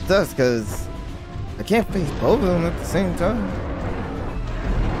 sucks because I can't face both of them at the same time.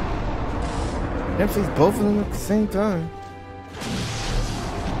 Can't face both of them at the same time.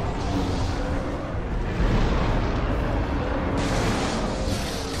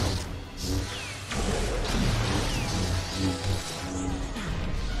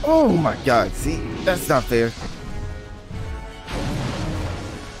 Oh my god, see, that's not fair.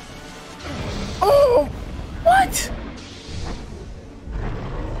 Oh, what?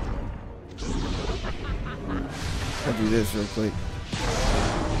 I'll do this real quick.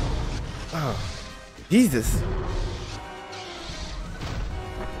 Oh, Jesus.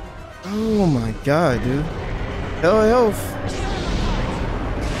 Oh my god, dude. Hell health.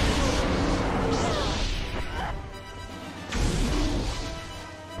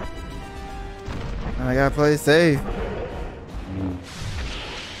 I gotta play safe.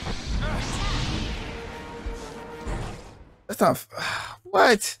 That's not.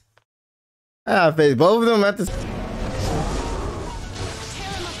 What? I gotta face both of them at the.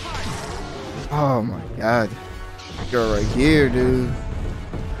 Oh my god. You're right here, dude.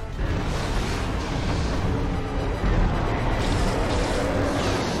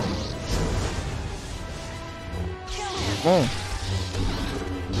 Come on.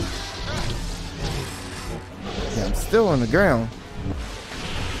 Yeah, still on the ground.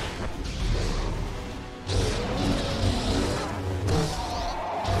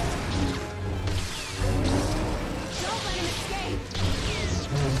 Don't let him escape.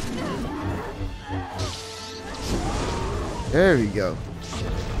 There we go.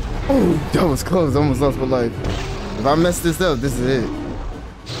 Oh, that was close. I almost lost my life. If I mess this up, this is it.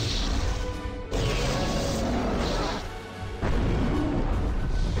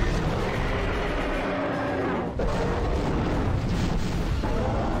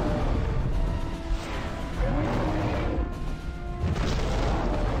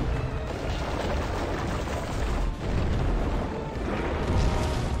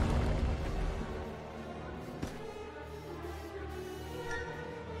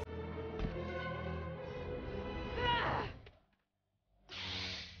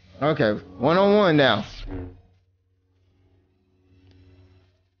 Okay, one-on-one now.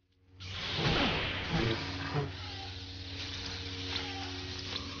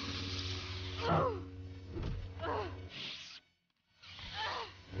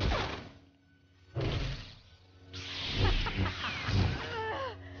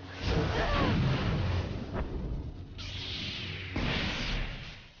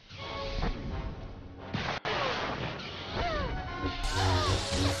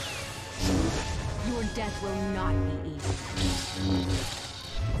 Your death will not be easy.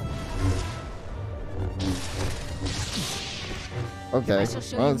 Okay, I shall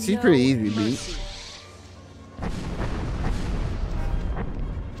show well, you she's no pretty easy to beat. mercy.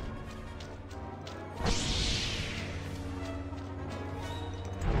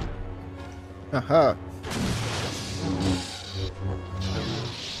 Haha.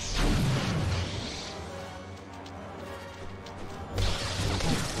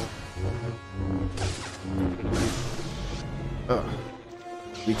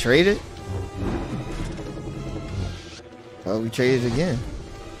 We traded? Oh, we traded again.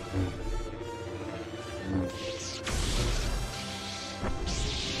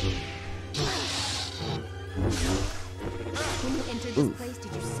 When you entered this place,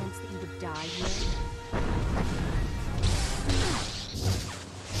 did you sense that you would die here?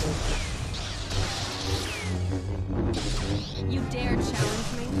 You dare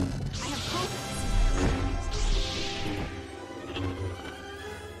challenge me? I have hope.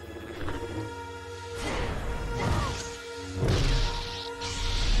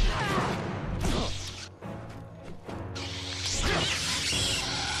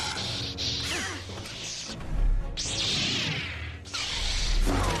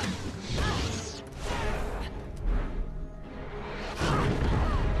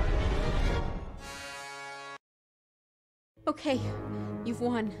 Okay, you've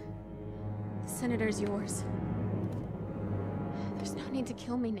won. The Senator's yours. There's no need to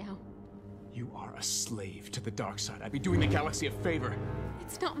kill me now. You are a slave to the dark side. I'd be doing the galaxy a favor.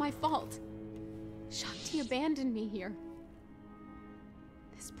 It's not my fault. Shakti abandoned me here.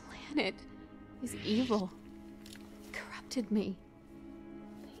 This planet is evil. It corrupted me.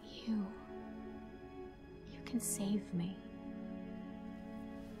 But you can save me.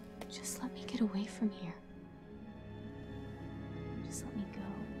 Just let me get away from here. Just let me go,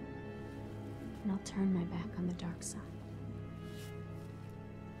 and I'll turn my back on the dark side.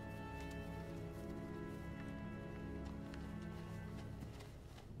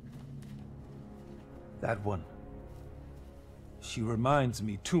 That one. She reminds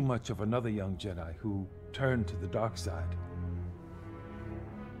me too much of another young Jedi who turned to the dark side.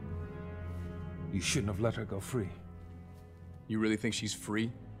 You shouldn't have let her go free. You really think she's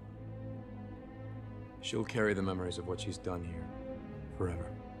free? She'll carry the memories of what she's done here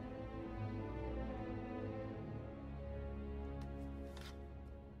forever.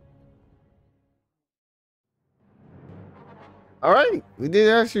 All right, we did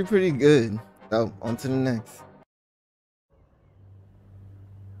actually pretty good. So, on to the next.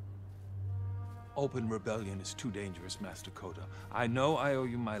 Open rebellion is too dangerous, Master Koda. I know I owe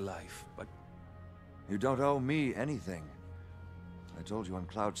you my life, but... You don't owe me anything. I told you on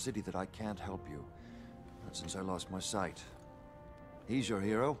Cloud City that I can't help you. Not since I lost my sight. He's your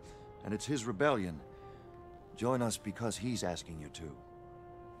hero, and it's his rebellion. Join us because he's asking you to.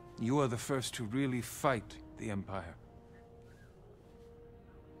 You are the first to really fight the Empire.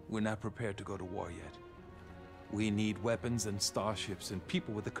 We're not prepared to go to war yet. We need weapons and starships and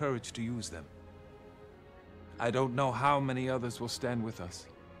people with the courage to use them. I don't know how many others will stand with us.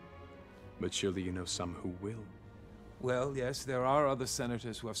 But surely you know some who will. Well, yes, there are other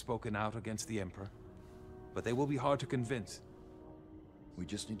senators who have spoken out against the Emperor. But they will be hard to convince. We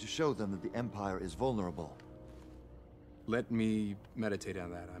just need to show them that the Empire is vulnerable. Let me meditate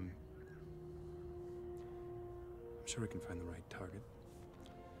on that. I'm sure we can find the right target.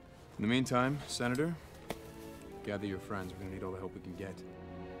 In the meantime, Senator, gather your friends. We're gonna need all the help we can get.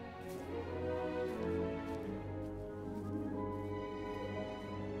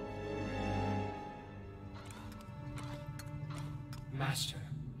 Master,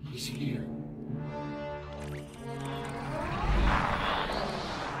 he's here.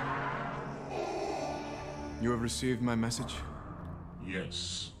 You have received my message?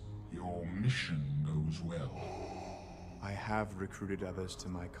 Yes, your mission goes well. I have recruited others to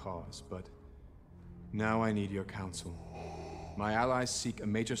my cause, but now I need your counsel. My allies seek a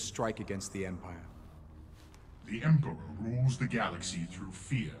major strike against the Empire. The Emperor rules the galaxy through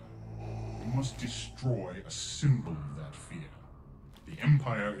fear. We must destroy a symbol of that fear. The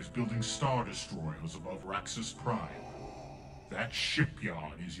Empire is building Star Destroyers above Raxus Prime. That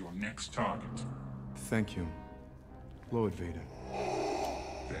shipyard is your next target. Thank you, Lord Vader.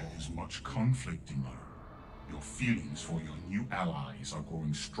 There is much conflict in you. Your feelings for your new allies are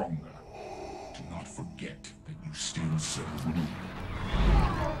growing stronger. Do not forget that you still serve me.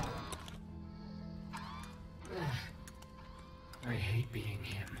 I hate being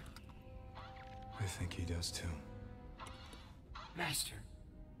him. I think he does too. Master.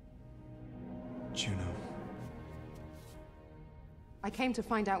 Juno. I came to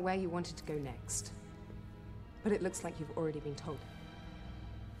find out where you wanted to go next. But it looks like you've already been told.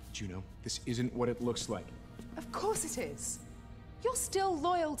 Juno, this isn't what it looks like. Of course it is. You're still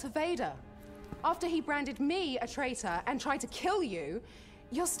loyal to Vader. After he branded me a traitor and tried to kill you,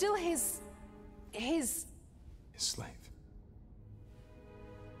 you're still his slave.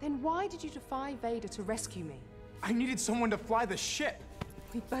 Then why did you defy Vader to rescue me? I needed someone to fly the ship.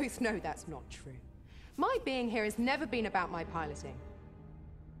 We both know that's not true. My being here has never been about my piloting.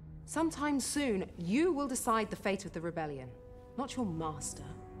 Sometime soon, you will decide the fate of the rebellion, not your master.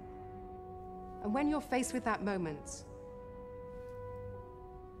 And when you're faced with that moment,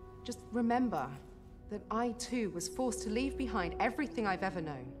 just remember that I too was forced to leave behind everything I've ever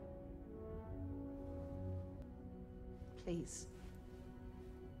known. Please,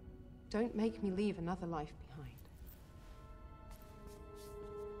 don't make me leave another life behind.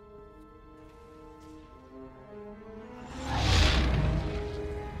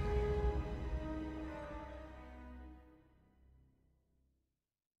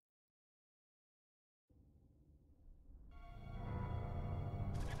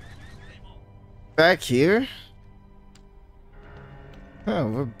 Back here? Oh,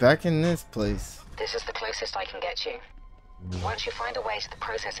 we're back in this place. This is the closest I can get you. Once you find a way to the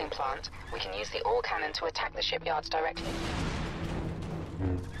processing plant, we can use the ore cannon to attack the shipyards directly.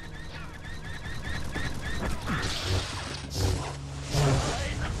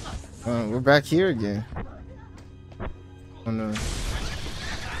 We're back here again. Oh no.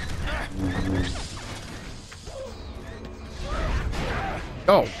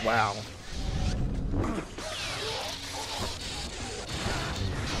 Oh, wow.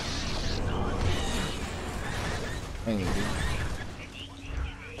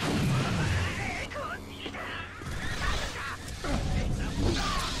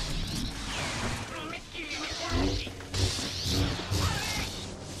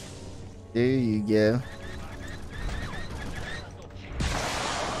 There you go.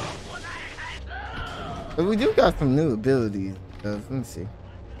 But we do got some new abilities. Let me see.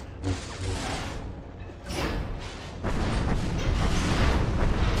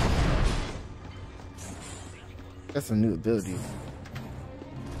 Got some new abilities.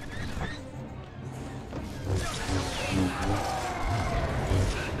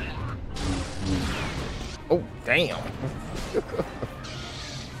 Oh, damn.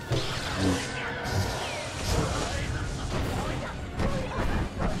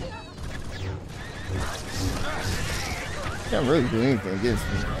 Can't really do anything against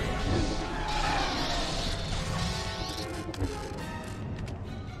me.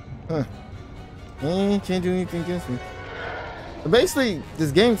 Huh. Can't do anything against me. But basically,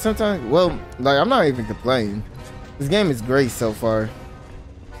 this game sometimes, well, like, I'm not even complaining. This game is great so far.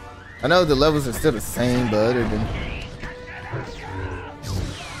 I know the levels are still the same, but other than...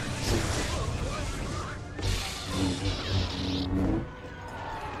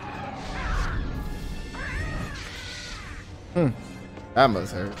 That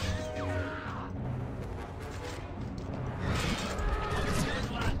must hurt.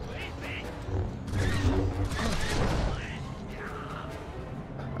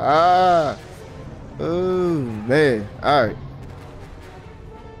 Ah. Oh, man. All right.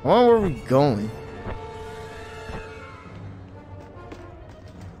 I wonder where we're going.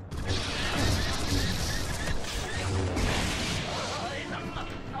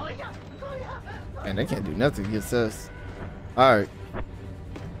 And they can't do nothing against us. Alright.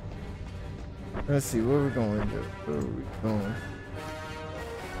 Let's see, where we going? Where are we going?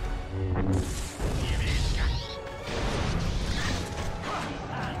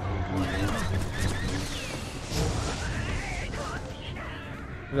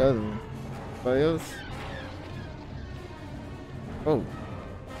 The other one. Anybody else? Oh.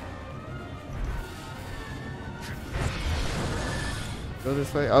 Go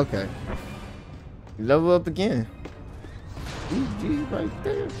this way? Okay. Level up again. GG right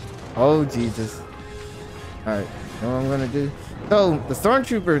there. Oh, Jesus. Alright. Know what I'm gonna do? So, the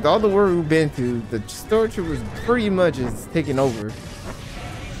Stormtroopers, all the world we've been to, the Stormtroopers pretty much is taking over.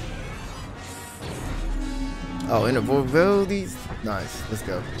 Oh, and abilities? Nice. Let's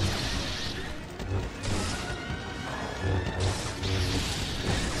go.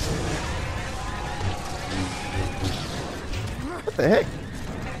 What the heck?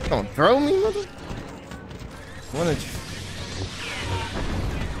 Don't throw me, mother? Wanna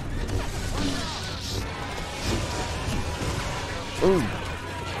ooh.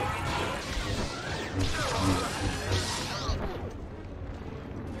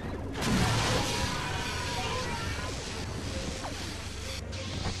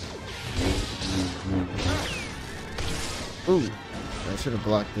 Ooh. I should have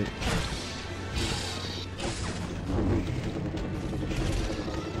blocked it.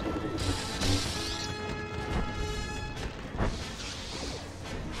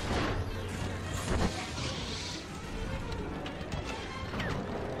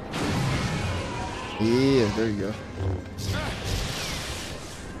 Yeah, there you go.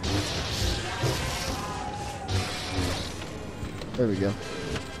 There we go.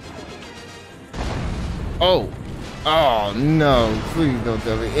 Oh! Oh no, please don't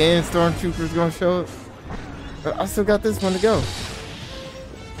tell me. And Stormtrooper's gonna show up. I still got this one to go.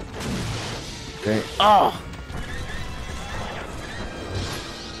 Okay. Oh!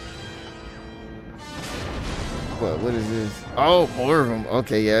 What is this? Oh, more of them.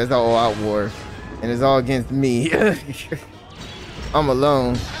 Okay, yeah, it's all out war. And it's all against me. I'm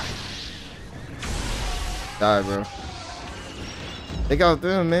alone. Die, bro. Take out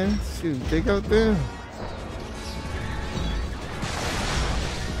them, man. Shoot, take out them.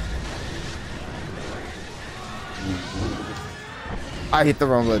 I hit the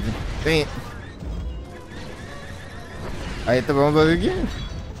wrong button. Dang it. I hit the wrong button again.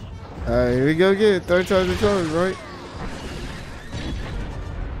 Alright, here we go again. Third time's the charm, right?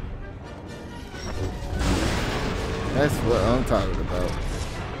 That's what I'm talking about.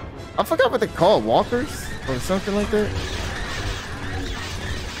 I forgot what they call walkers or something like that.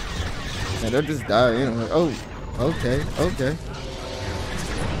 Yeah, they'll just die anyway. Oh, okay, okay.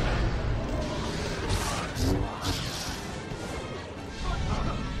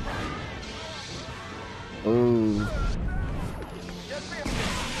 Ooh.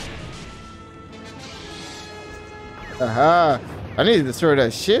 Aha! I need to destroy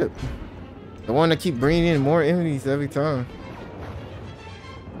that ship. The one that keep bringing in more enemies every time.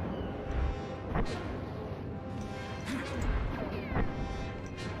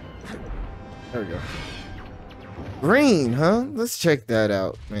 There we go. Green, huh? Let's check that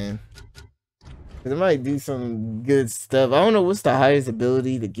out, man. It might do some good stuff. I don't know what's the highest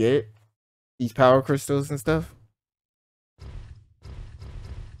ability to get. These power crystals and stuff.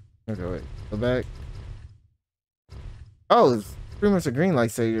 Okay, wait. Go back. Oh, it's pretty much a green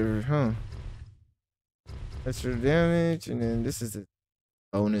lightsaber, huh? Extra damage, and then this is a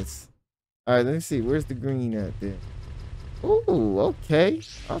bonus. Alright, let me see. Where's the green at then? Ooh, okay.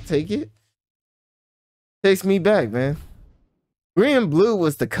 I'll take it. Takes me back, man. Green and blue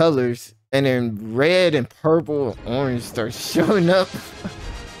was the colors, and then red and purple and orange start showing up.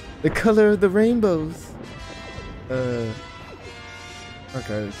 The color of the rainbows. Okay,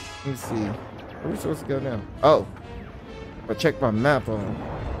 let me see. Where are we supposed to go now? Oh, I'll check my map on.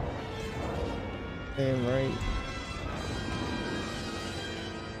 Damn right.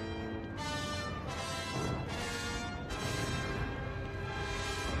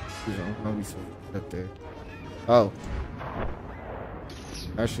 How we supposed to get up there? Oh,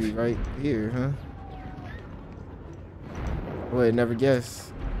 actually right here, huh? Wait, never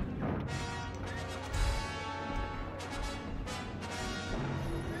guess.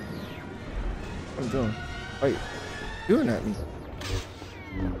 What am I doing? Wait, doing at me?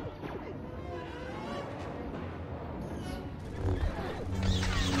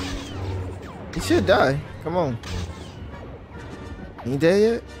 He should die. Come on. Ain't dead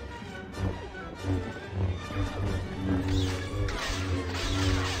yet?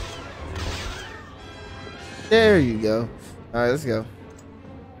 There you go. Alright, let's go.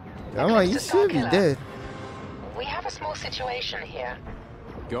 I'm like, you should be dead. We have a small situation here.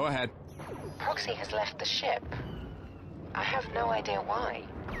 Go ahead. Proxy has left the ship. I have no idea why.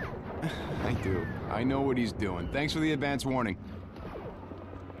 I do. I know what he's doing. Thanks for the advance warning.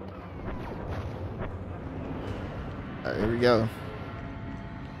 Alright, here we go.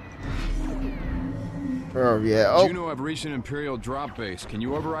 Oh, yeah. Oh. Juno, I've reached an Imperial drop base. Can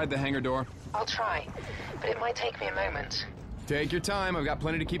you override the hangar door? I'll try, but it might take me a moment. Take your time. I've got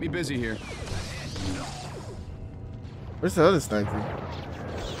plenty to keep me busy here. Where's the other sniper?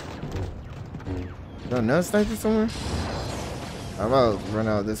 Got another sniper somewhere? I'm about to run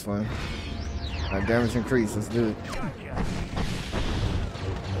out of this one. Alright, damage increase. Let's do it.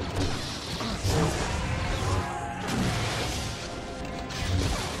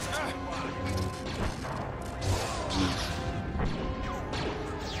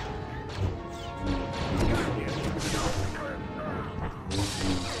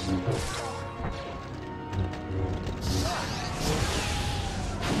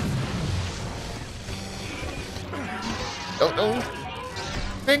 Oh,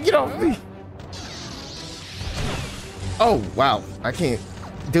 man, get off me. Oh, wow. I can't.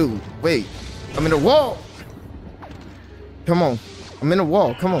 Dude, wait. I'm in a wall. Come on. I'm in a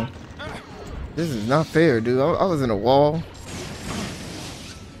wall. Come on. This is not fair, dude. I was in a wall.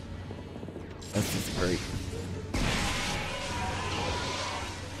 That's just great.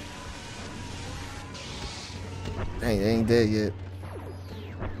 Dang, they ain't dead yet.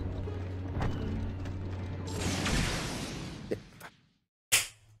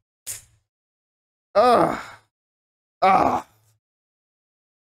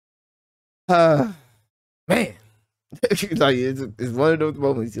 Man. Like, it's one of those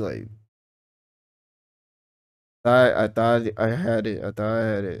moments you like. I thought I had it. I thought I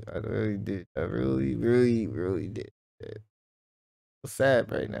had it. I really did. I really, really, really did. I'm sad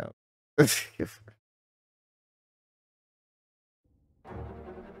right now.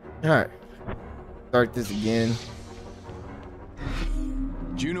 Alright. Start this again.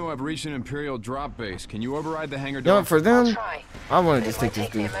 Juno, I've reached an Imperial drop base. Can you override the hangar door? No, for them, I want to just take this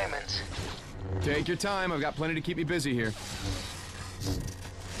dude. Take your time. I've got plenty to keep me busy here.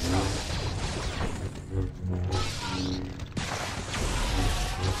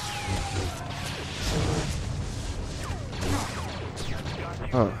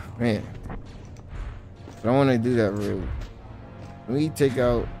 Oh, man. I don't want to do that real. Let me take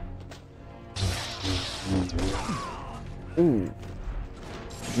out. Ooh.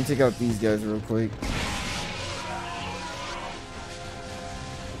 Let me take out these guys real quick.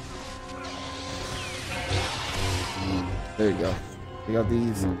 There you go. Take out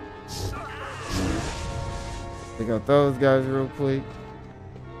these. Take out those guys real quick.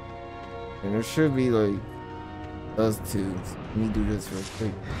 And there should be like those two. Let me do this real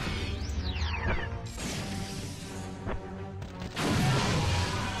quick.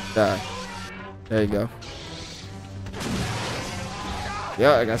 Die. There you go.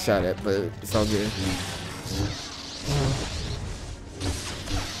 Yeah, I got shot at, but it's all good.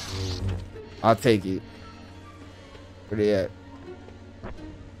 I'll take it. Where they at?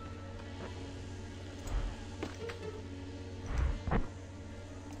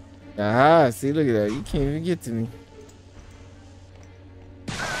 Aha, see, look at that. You can't even get to me.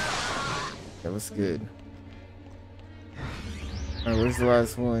 That was good. Alright, where's the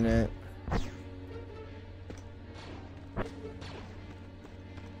last one at?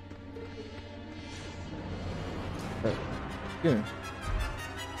 Yeah.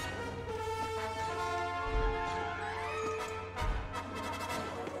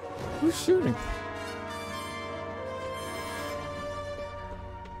 Who's shooting?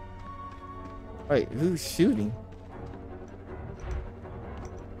 Wait, who's shooting?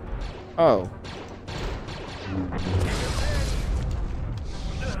 Oh.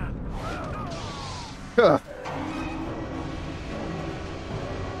 Huh.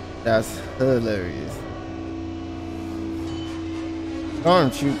 That's hilarious.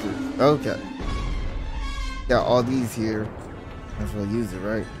 Stormtrooper. Okay. Got all these here. That's what I'll use it,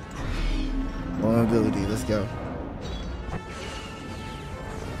 right? Vulnerability. Let's go.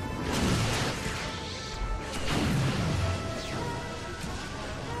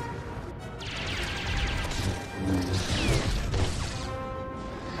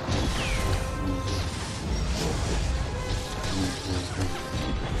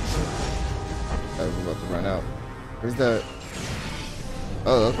 I was about to run out. Where's that?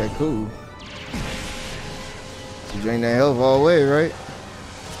 Oh, okay, cool. You drain that health all the way, right?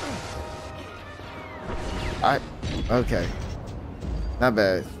 Okay. Not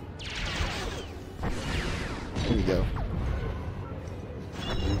bad. Here we go.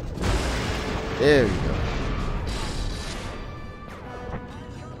 There we go.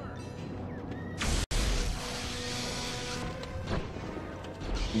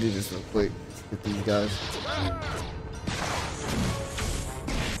 Do this real quick. Let's get these guys.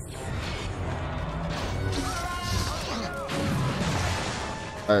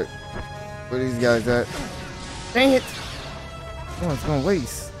 Alright. Where these guys at? Dang it! Oh, it's gonna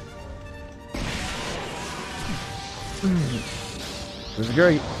waste. This is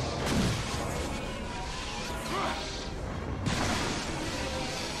great.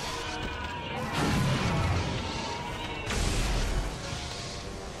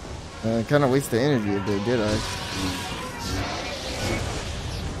 Kind of waste the energy if they did,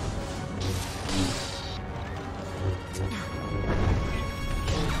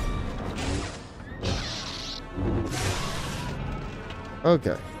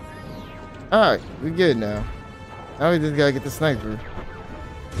 Okay. Alright, we good now. Now we just gotta get the sniper.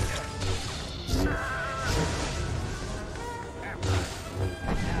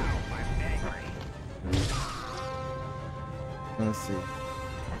 Let's see.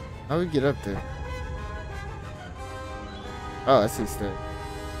 How do we get up there? Oh, I see stairs.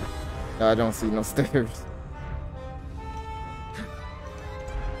 No, I don't see no stairs.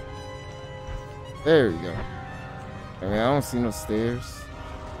 There we go. I mean, I don't see no stairs.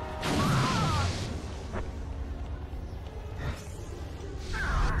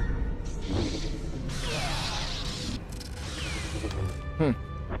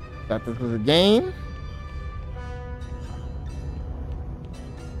 Thought this was a game?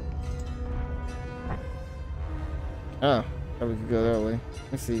 Oh, thought we could go that way.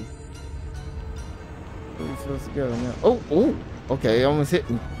 Let's see. Where are we supposed to go now? Oh, oh, okay, almost hit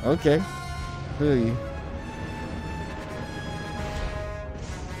me. Okay, feel you.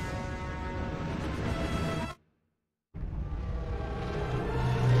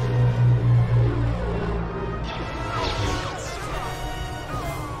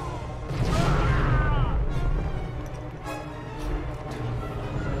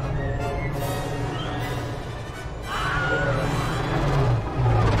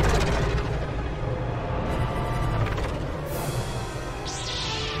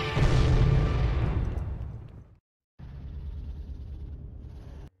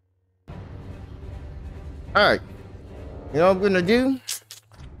 Alright, you know what I'm gonna do? I'm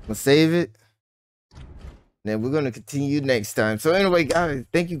gonna save it. Then we're gonna continue next time. So anyway, guys,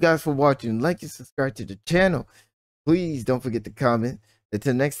 thank you guys for watching. Like and subscribe to the channel. Please don't forget to comment.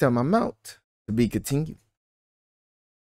 Until next time, I'm out. To be continued.